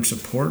long-term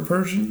support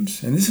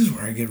versions, and this is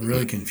where I get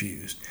really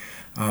confused.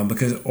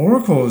 Because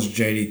Oracle's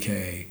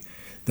JDK,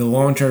 the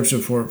long-term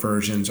support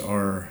versions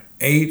are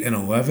 8 and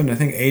 11. I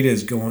think 8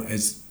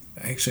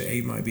 actually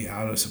 8 might be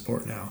out of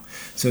support now.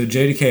 So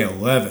JDK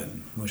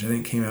 11, which I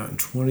think came out in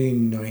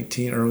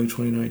 2019, early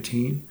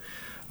 2019,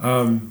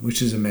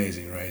 which is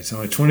amazing, right? So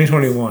like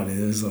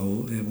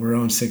 2021, we're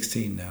on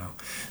 16 now.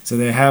 So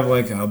they have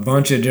like a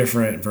bunch of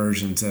different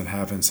versions that have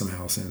happened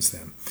somehow since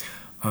then.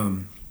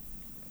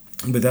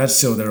 But that's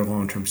still their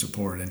long-term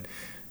support. And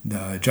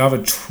the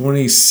Java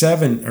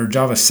 27 or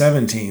Java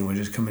 17, which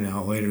is coming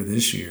out later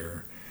this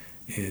year,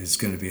 is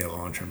going to be a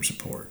long-term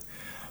support.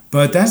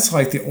 But that's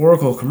like the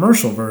Oracle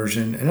commercial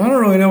version, and I don't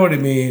really know what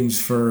it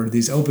means for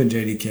these open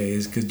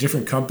JDKs, because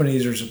different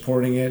companies are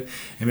supporting it,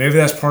 and maybe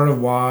that's part of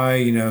why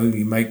you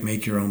might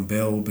make your own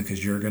build, because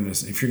if you're going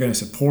to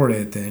support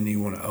it, then you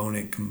want to own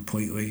it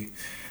completely.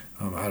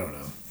 I don't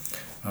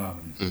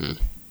know.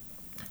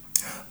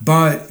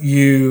 But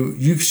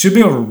you should be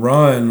able to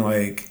run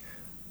like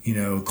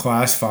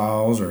class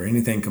files or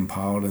anything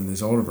compiled in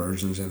these older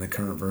versions in the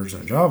current version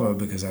of Java,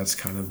 because that's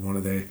kind of one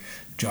of the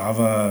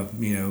Java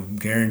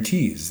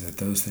guarantees that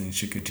those things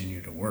should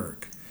continue to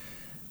work.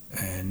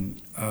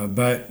 And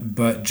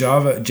but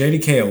Java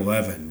JDK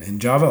 11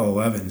 and Java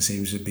 11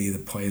 seems to be the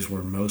place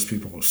where most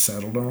people have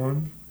settled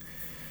on.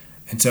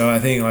 And so I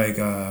think like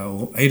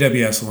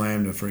AWS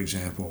Lambda, for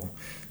example,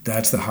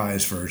 that's the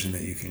highest version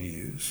that you can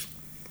use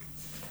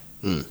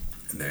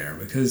there,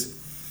 because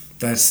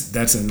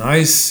that's a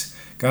nice,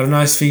 got a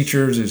nice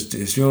features.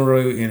 It's doing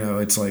really,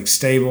 it's like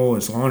stable.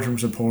 It's long-term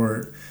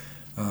support.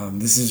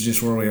 This is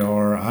just where we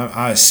are.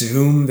 I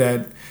assume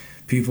that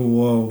people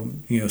will,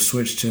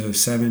 switch to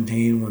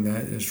 17 when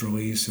that is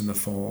released in the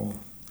fall.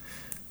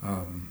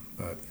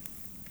 But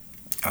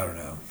I don't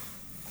know.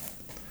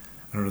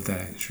 I don't know if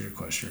that answers your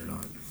question or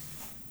not.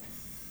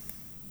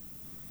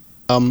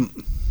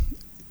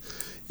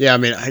 Yeah, I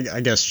mean,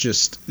 I guess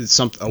just it's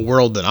a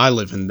world that I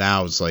live in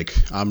now is like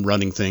I'm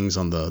running things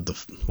on the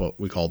what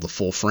we call the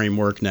full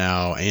framework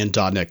now and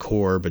 .NET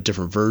Core, but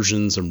different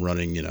versions. I'm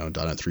running, .NET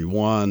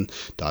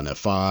 3.1, .NET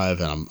 5,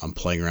 and I'm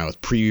playing around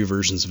with preview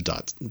versions of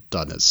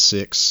 .NET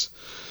 6.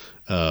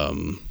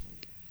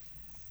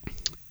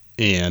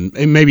 And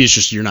maybe it's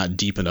just you're not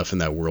deep enough in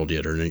that world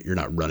yet, or you're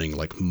not running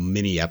like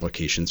mini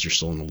applications. You're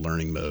still in the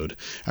learning mode.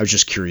 I was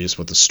just curious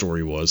what the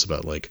story was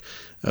about, like,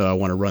 I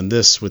want to run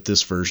this with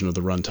this version of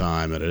the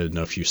runtime, and I didn't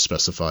know if you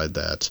specified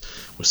that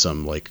with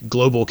some like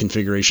global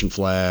configuration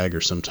flag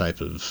or some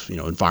type of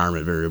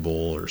environment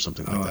variable or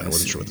something like that. I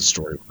wasn't sure what the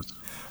story was.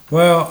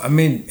 Well, I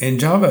mean, in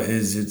Java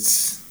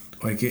it's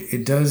like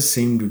it does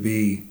seem to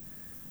be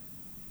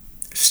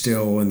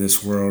still in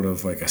this world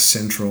of like a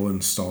central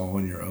install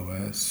in your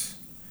OS.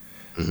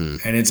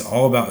 Mm-hmm. And it's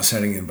all about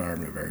setting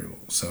environment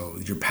variables. So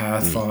your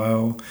path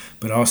file,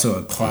 but also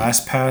a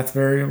class path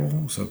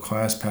variable. So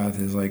class path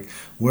is like,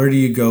 where do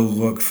you go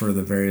look for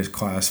the various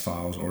class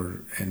files or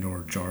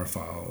jar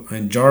file?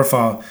 And jar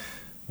file,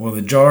 well,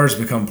 the jars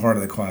become part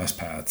of the class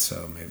path,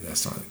 so maybe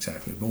that's not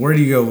exactly. But where do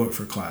you go look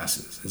for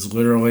classes? It's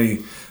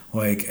literally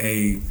like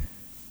a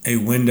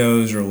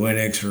Windows or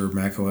Linux or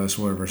Mac OS,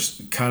 whatever,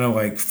 kind of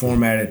like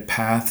formatted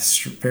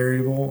path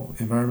variable,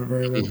 environment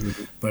variable,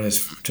 but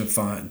it's to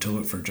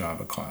look for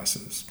Java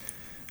classes.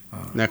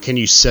 Now, can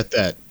you set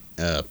that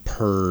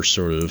per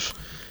sort of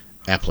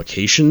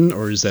application,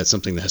 or is that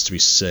something that has to be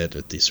set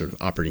at the sort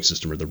of operating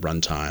system or the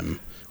runtime,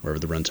 wherever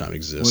the runtime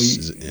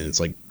exists, and it's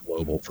like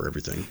global for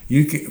everything?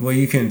 You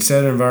can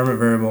set an environment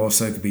variable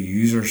so it could be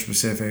user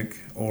specific,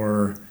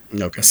 or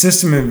a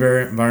system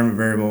environment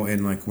variable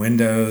in like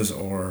Windows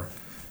or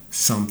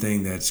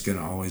something that's going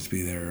to always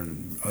be there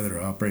in other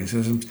operating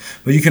systems.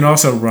 But you can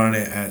also run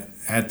it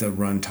at the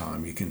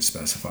runtime. You can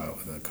specify it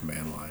with a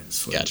command line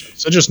switch. Gotcha.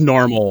 So just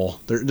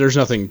normal. There's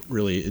nothing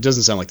really. It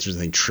doesn't sound like there's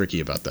anything tricky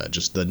about that.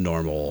 Just the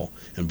normal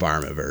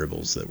environment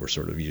variables that we're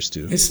sort of used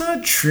to. It's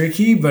not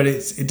tricky, but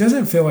it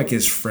doesn't feel like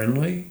it's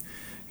friendly.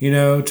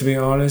 To be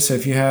honest,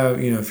 if you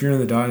have, if you're in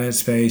the .NET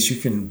space, you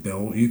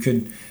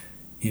could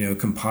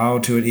compile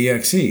to an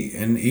exe,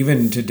 and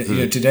even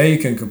today you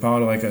can compile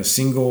to like a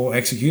single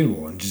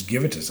executable and just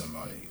give it to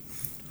somebody,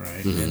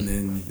 right? And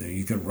then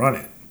you can run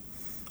it.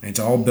 It's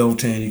all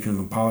built in. You can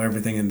compile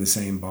everything in the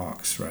same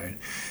box, right?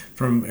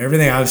 From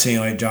everything I've seen,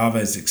 like Java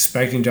is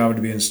expecting Java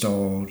to be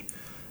installed.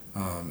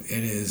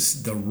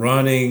 The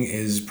running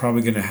is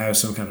probably going to have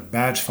some kind of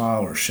batch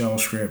file or shell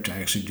script to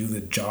actually do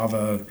the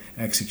Java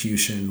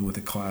execution with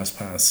a class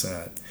path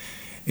set.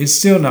 It's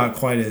still not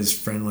quite as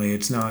friendly.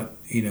 It's not,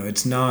 you're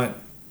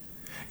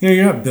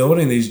not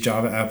building these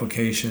Java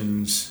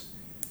applications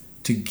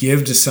to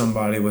give to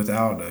somebody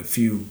without a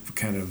few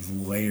kind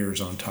of layers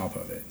on top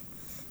of it.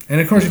 And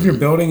of course, if you're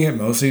building it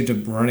mostly to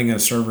running a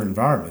server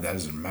environment, that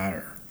doesn't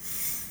matter.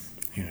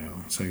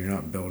 So you're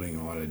not building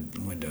a lot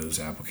of Windows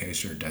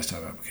applications or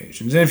desktop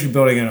applications. And if you're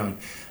building it on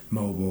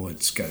mobile,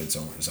 it's got it's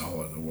a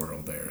whole other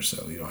world there,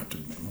 so you don't have to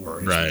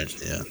worry. Right.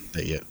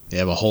 Yeah. They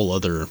have a whole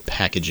other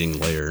packaging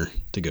layer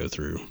to go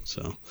through.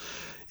 So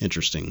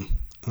interesting.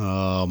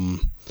 Well,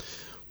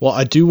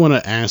 I do want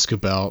to ask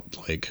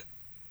about like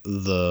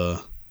the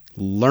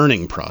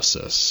learning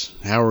process.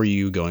 How are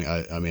you going?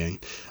 I mean,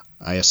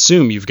 I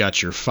assume you've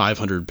got your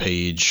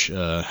 500-page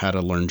How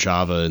to Learn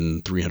Java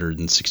in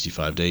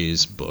 365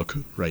 Days book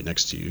right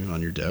next to you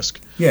on your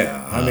desk.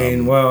 Yeah, I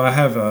mean, well, I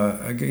have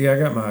I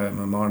got my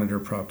monitor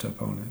propped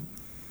up on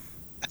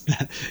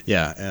it.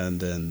 Yeah, and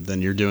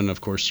then you're doing,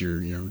 of course,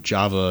 your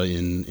Java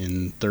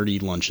in 30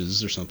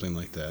 lunches or something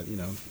like that.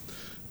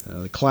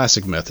 The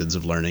classic methods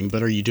of learning.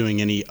 But are you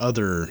doing any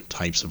other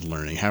types of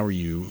learning? How are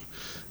you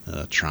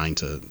trying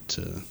to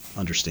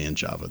understand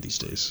Java these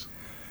days?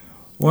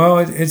 Well,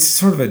 it's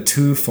sort of a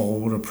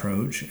twofold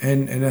approach,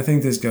 and I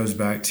think this goes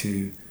back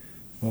to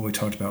what we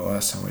talked about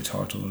last time. We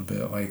talked a little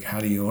bit like, how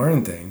do you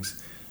learn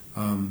things?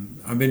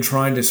 I've been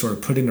trying to sort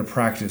of put into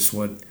practice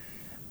what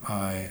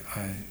I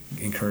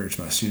encourage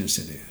my students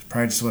to do.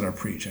 Practice what I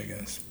preach, I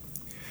guess.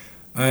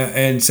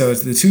 And so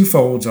the two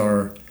folds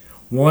are,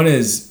 one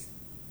is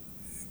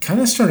kind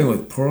of starting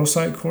with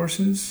Pluralsight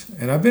courses,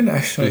 and I've been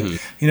actually,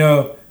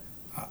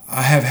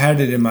 I have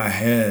had it in my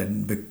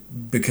head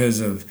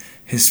because of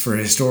for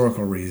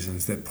historical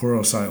reasons that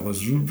Pluralsight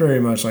was very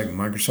much like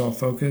Microsoft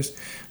focused.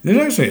 There's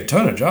actually a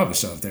ton of Java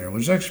stuff there,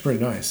 which is actually pretty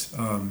nice,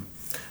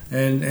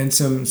 and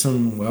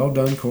some well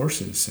done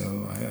courses.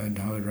 So I'd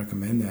highly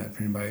recommend that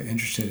for anybody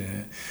interested in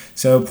it.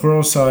 So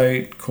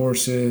Pluralsight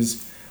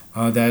courses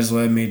that has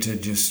led me to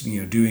just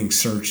doing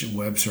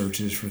web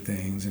searches for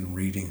things and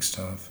reading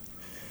stuff,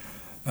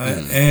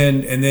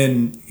 and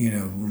then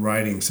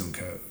writing some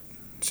code.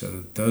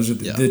 So those are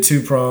Yeah. the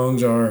two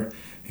prongs are,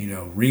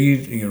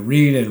 read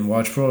and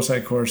watch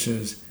Pluralsight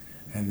courses,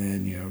 and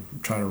then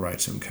try to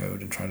write some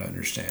code and try to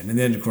understand. And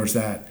then of course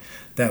that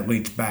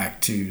leads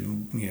back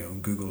to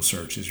Google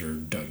searches or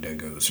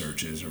DuckDuckGo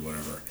searches or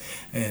whatever,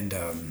 and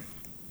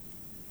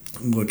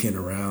looking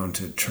around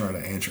to try to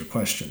answer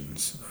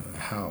questions,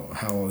 how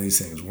all these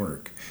things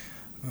work,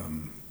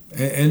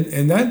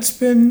 and that's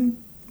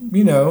been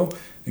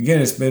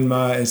again it's been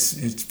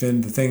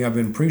the thing I've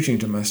been preaching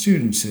to my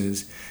students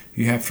is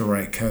you have to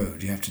write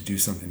code, you have to do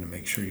something to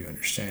make sure you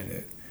understand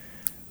it.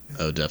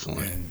 Oh,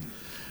 definitely. And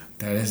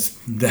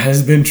that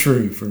has been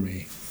true for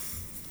me.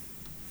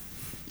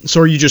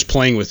 So are you just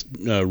playing with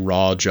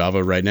raw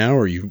Java right now,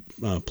 or are you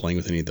playing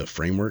with any of the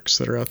frameworks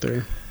that are out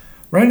there?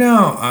 Right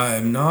now,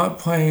 I'm not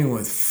playing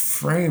with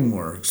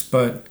frameworks,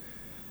 but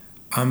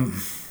I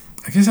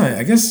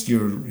guess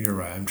you're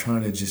right. I'm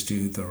trying to just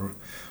do the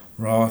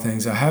raw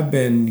things. I have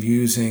been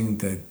using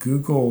the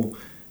Google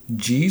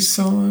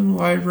JSON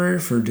library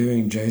for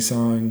doing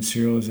JSON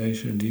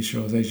serialization and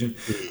deserialization.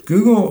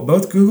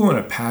 Both Google and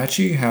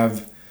Apache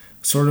have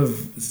sort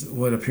of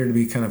what appear to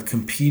be kind of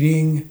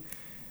competing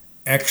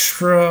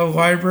extra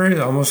libraries,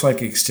 almost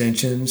like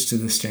extensions to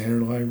the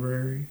standard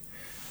library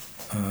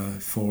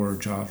for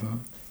Java.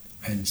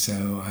 And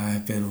so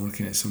I've been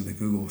looking at some of the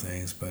Google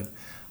things, but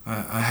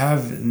I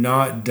have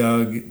not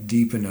dug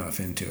deep enough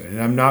into it. And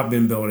I've not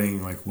been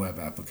building like web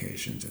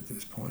applications at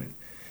this point.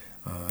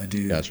 I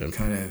do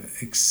kind of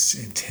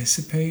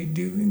anticipate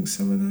doing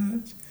some of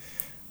that,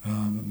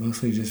 but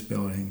mostly just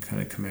building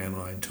kind of command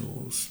line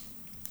tools.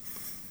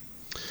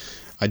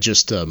 I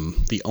just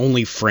the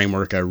only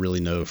framework I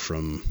really know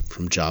from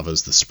Java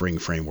is the Spring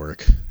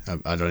framework.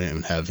 I don't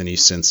even have any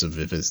sense of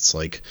if it's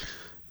like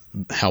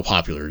how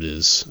popular it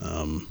is,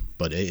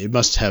 but it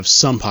must have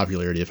some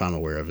popularity if I'm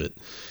aware of it.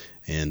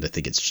 And I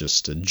think it's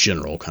just a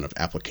general kind of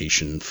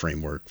application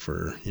framework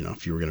for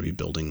if you were going to be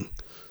building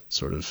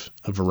sort of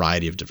a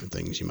variety of different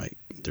things, you might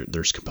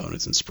there's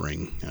components in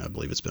Spring. I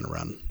believe it's been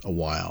around a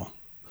while.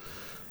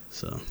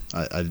 So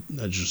I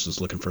just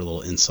was looking for a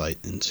little insight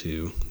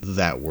into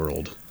that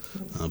world.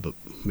 But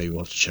maybe we'll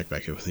have to check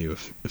back in with you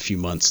a few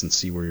months and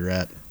see where you're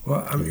at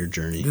on your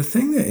journey. The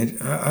thing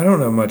that I don't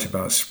know much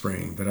about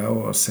Spring, but I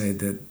will say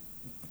that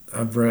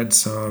I've read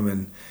some,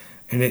 and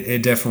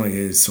it definitely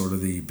is sort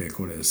of the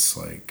ubiquitous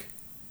like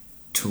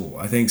tool.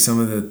 I think some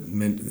of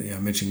I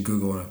mentioned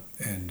Google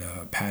and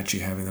Apache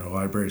having their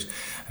libraries.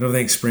 I don't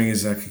think Spring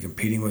is actually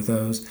competing with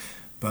those,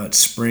 but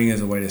Spring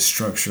is a way to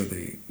structure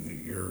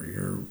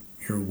your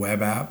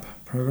web app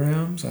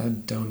programs. I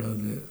don't know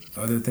that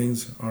other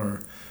things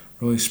are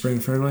really Spring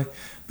friendly.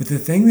 But the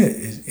thing that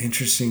is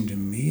interesting to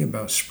me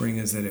about Spring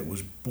is that it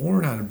was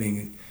born out of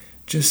being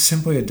just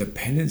simply a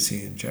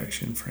dependency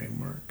injection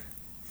framework.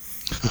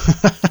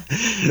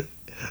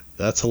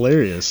 That's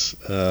hilarious.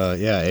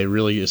 Yeah, it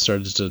really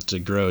started to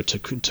grow. It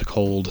took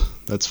hold.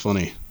 That's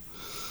funny.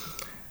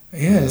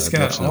 Yeah, it's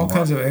got all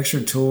kinds of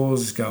extra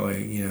tools. It's got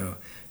like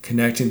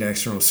connecting to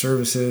external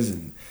services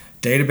and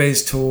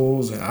database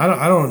tools, and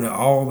I don't know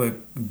all the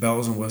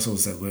bells and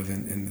whistles that live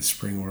in the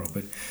Spring world,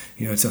 but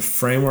it's a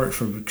framework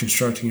for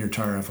constructing your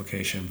entire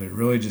application. But it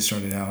really just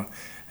started out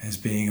as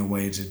being a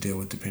way to deal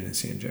with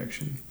dependency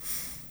injection.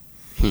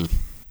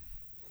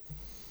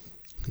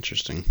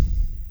 Interesting.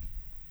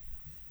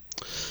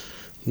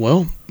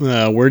 Well,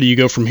 where do you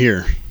go from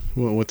here?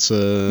 What's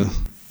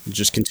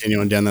just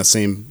continuing down that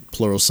same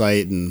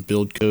Pluralsight and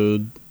build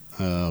code?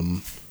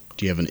 Do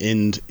you have an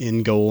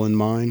end goal in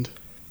mind?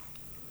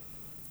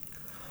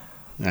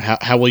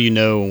 How will you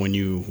know when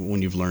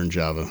you've learned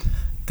Java?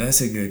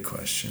 That's a good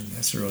question.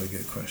 That's a really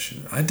good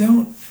question. I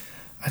don't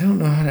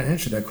know how to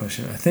answer that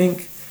question. I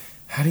think,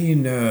 how do you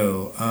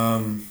know?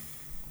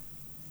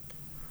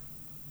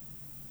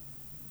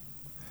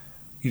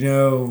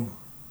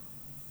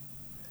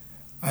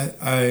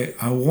 I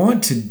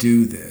want to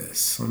do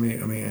this. Let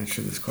me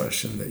answer this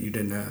question that you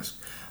didn't ask.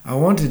 I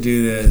want to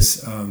do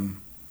this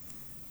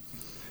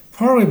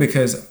partly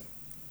because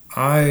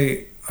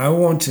I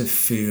want to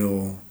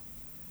feel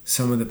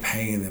some of the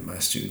pain that my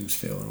students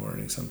feel in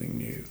learning something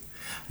new.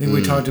 I think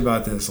we talked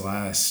about this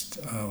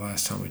last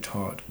time we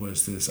talked,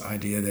 was this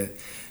idea that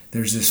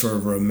there's this sort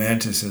of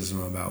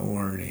romanticism about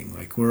learning.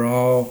 Like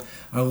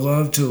I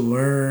love to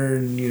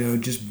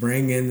learn, just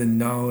bring in the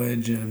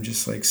knowledge, and I'm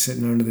just like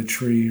sitting under the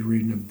tree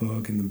reading a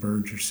book and the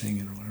birds are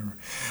singing or whatever.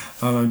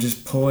 I'm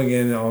just pulling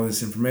in all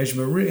this information,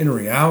 but in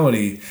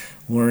reality,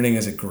 learning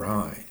is a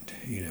grind.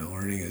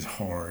 Learning is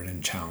hard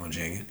and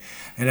challenging.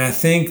 And I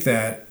think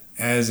that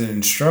as an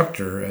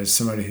instructor, as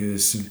somebody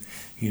who's,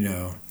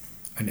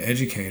 an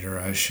educator,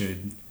 I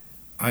should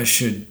have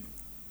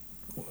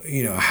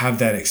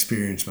that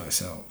experience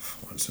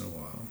myself once in a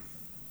while.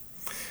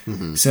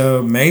 Mm-hmm.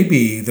 So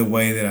maybe the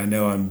way that I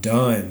know I'm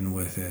done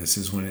with this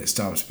is when it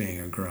stops being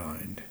a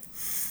grind.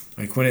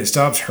 Like when it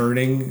stops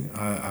hurting,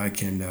 I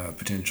can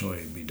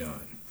potentially be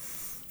done.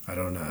 I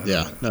don't know.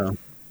 No,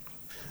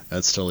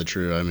 that's totally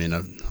true. I mean,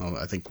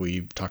 I think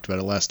we talked about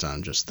it last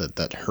time, just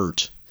that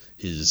hurt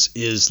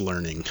is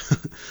learning.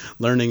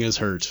 Learning is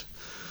hurt.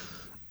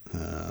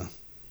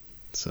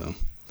 So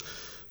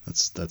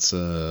that's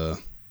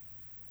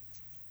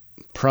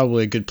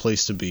probably a good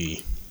place to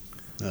be,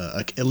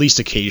 at least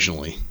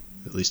occasionally.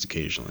 At least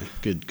occasionally,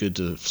 good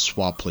to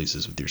swap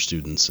places with your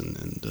students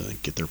and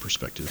get their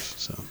perspective.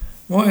 So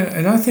Well,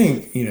 and I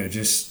think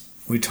just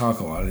we talk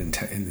a lot in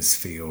this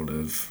field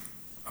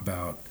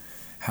about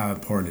how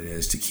important it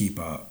is to keep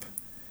up.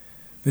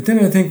 But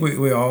then I think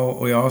we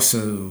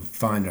also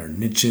find our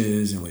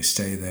niches and we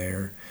stay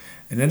there.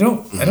 And I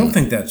don't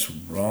think that's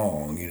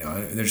wrong.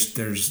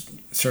 There's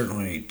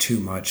certainly too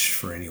much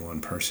for any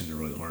one person to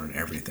really learn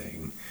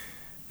everything.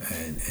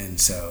 And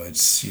so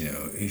it's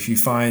if you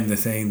find the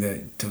thing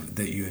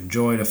that you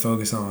enjoy to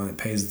focus on, that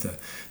pays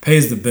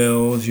the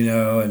bills,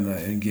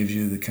 and gives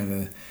you the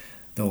kind of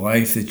the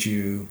life that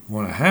you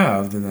want to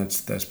have, then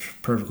that's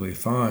perfectly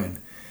fine.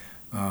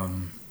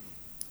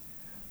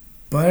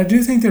 But I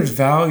do think there's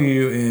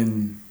value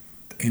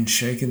in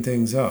shaking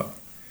things up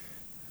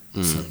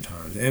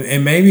sometimes,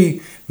 and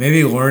maybe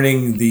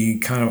learning the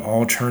kind of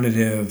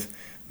alternative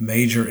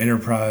major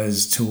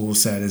enterprise tool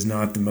set is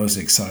not the most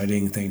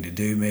exciting thing to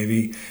do.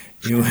 Maybe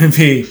it would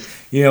be,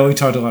 we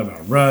talked a lot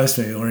about Rust,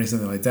 maybe learning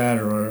something like that,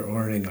 or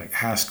learning like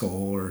Haskell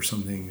or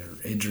something, or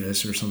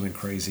Idris or something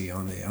crazy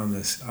on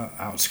this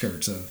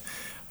outskirts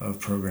of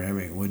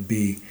programming would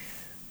be,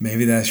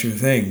 maybe that's your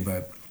thing.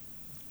 But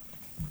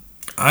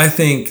I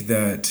think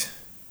that,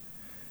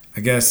 I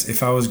guess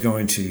if I was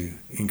going to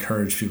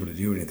encourage people to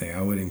do anything,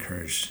 I would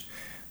encourage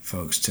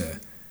folks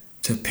to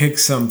pick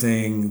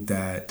something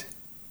that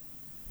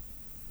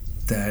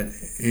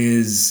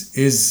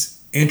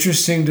is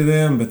interesting to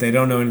them, but they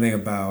don't know anything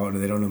about, or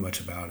they don't know much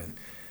about it,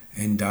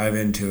 and dive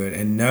into it,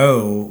 and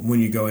know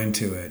when you go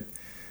into it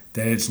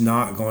that it's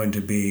not going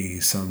to be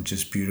some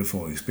just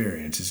beautiful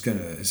experience. It's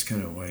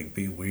gonna like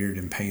be weird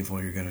and painful.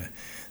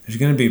 There's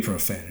gonna be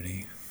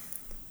profanity.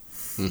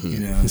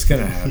 It's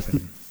gonna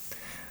happen.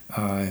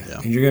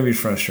 And you're gonna be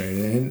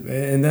frustrated,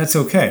 and that's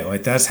okay.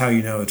 Like, that's how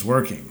it's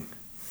working.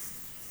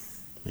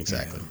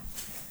 Exactly.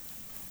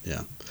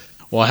 Yeah.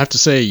 Well, I have to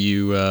say,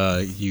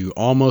 you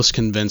almost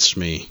convinced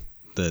me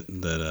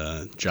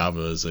that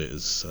Java is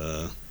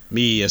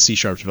me, a C#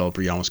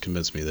 developer. You almost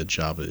convinced me that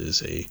Java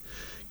is a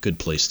good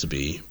place to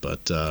be.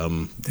 But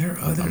there are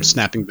other. I'm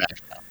snapping back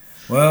now.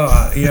 Well,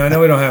 I know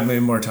we don't have any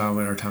more time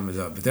when our time is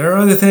up, but there are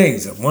other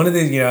things. One of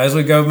these, as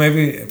we go,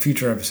 maybe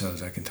future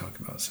episodes, I can talk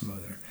about some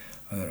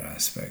other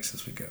aspects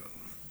as we go.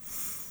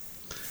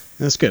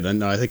 That's good.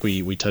 And I think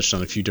we touched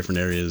on a few different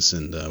areas,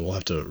 and we'll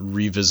have to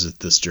revisit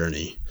this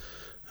journey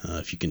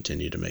if you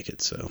continue to make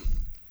it. So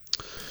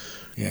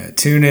yeah,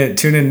 tune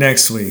in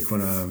next week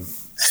when I'm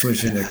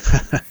switching to. I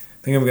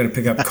think I'm going to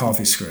pick up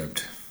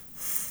CoffeeScript.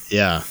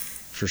 Yeah,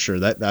 for sure.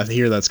 I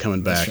hear that's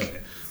coming back. That's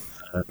right.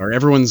 Or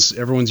everyone's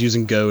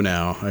using Go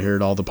now. I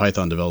heard all the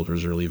Python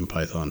developers are leaving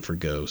Python for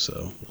Go,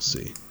 so we'll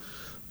see.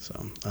 So,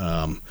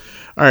 all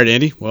right,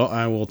 Andy. Well,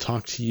 I will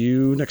talk to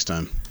you next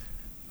time.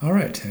 All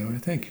right, Taylor.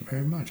 Thank you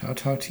very much. I'll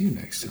talk to you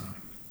next time.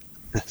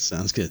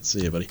 Sounds good.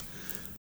 See you, buddy.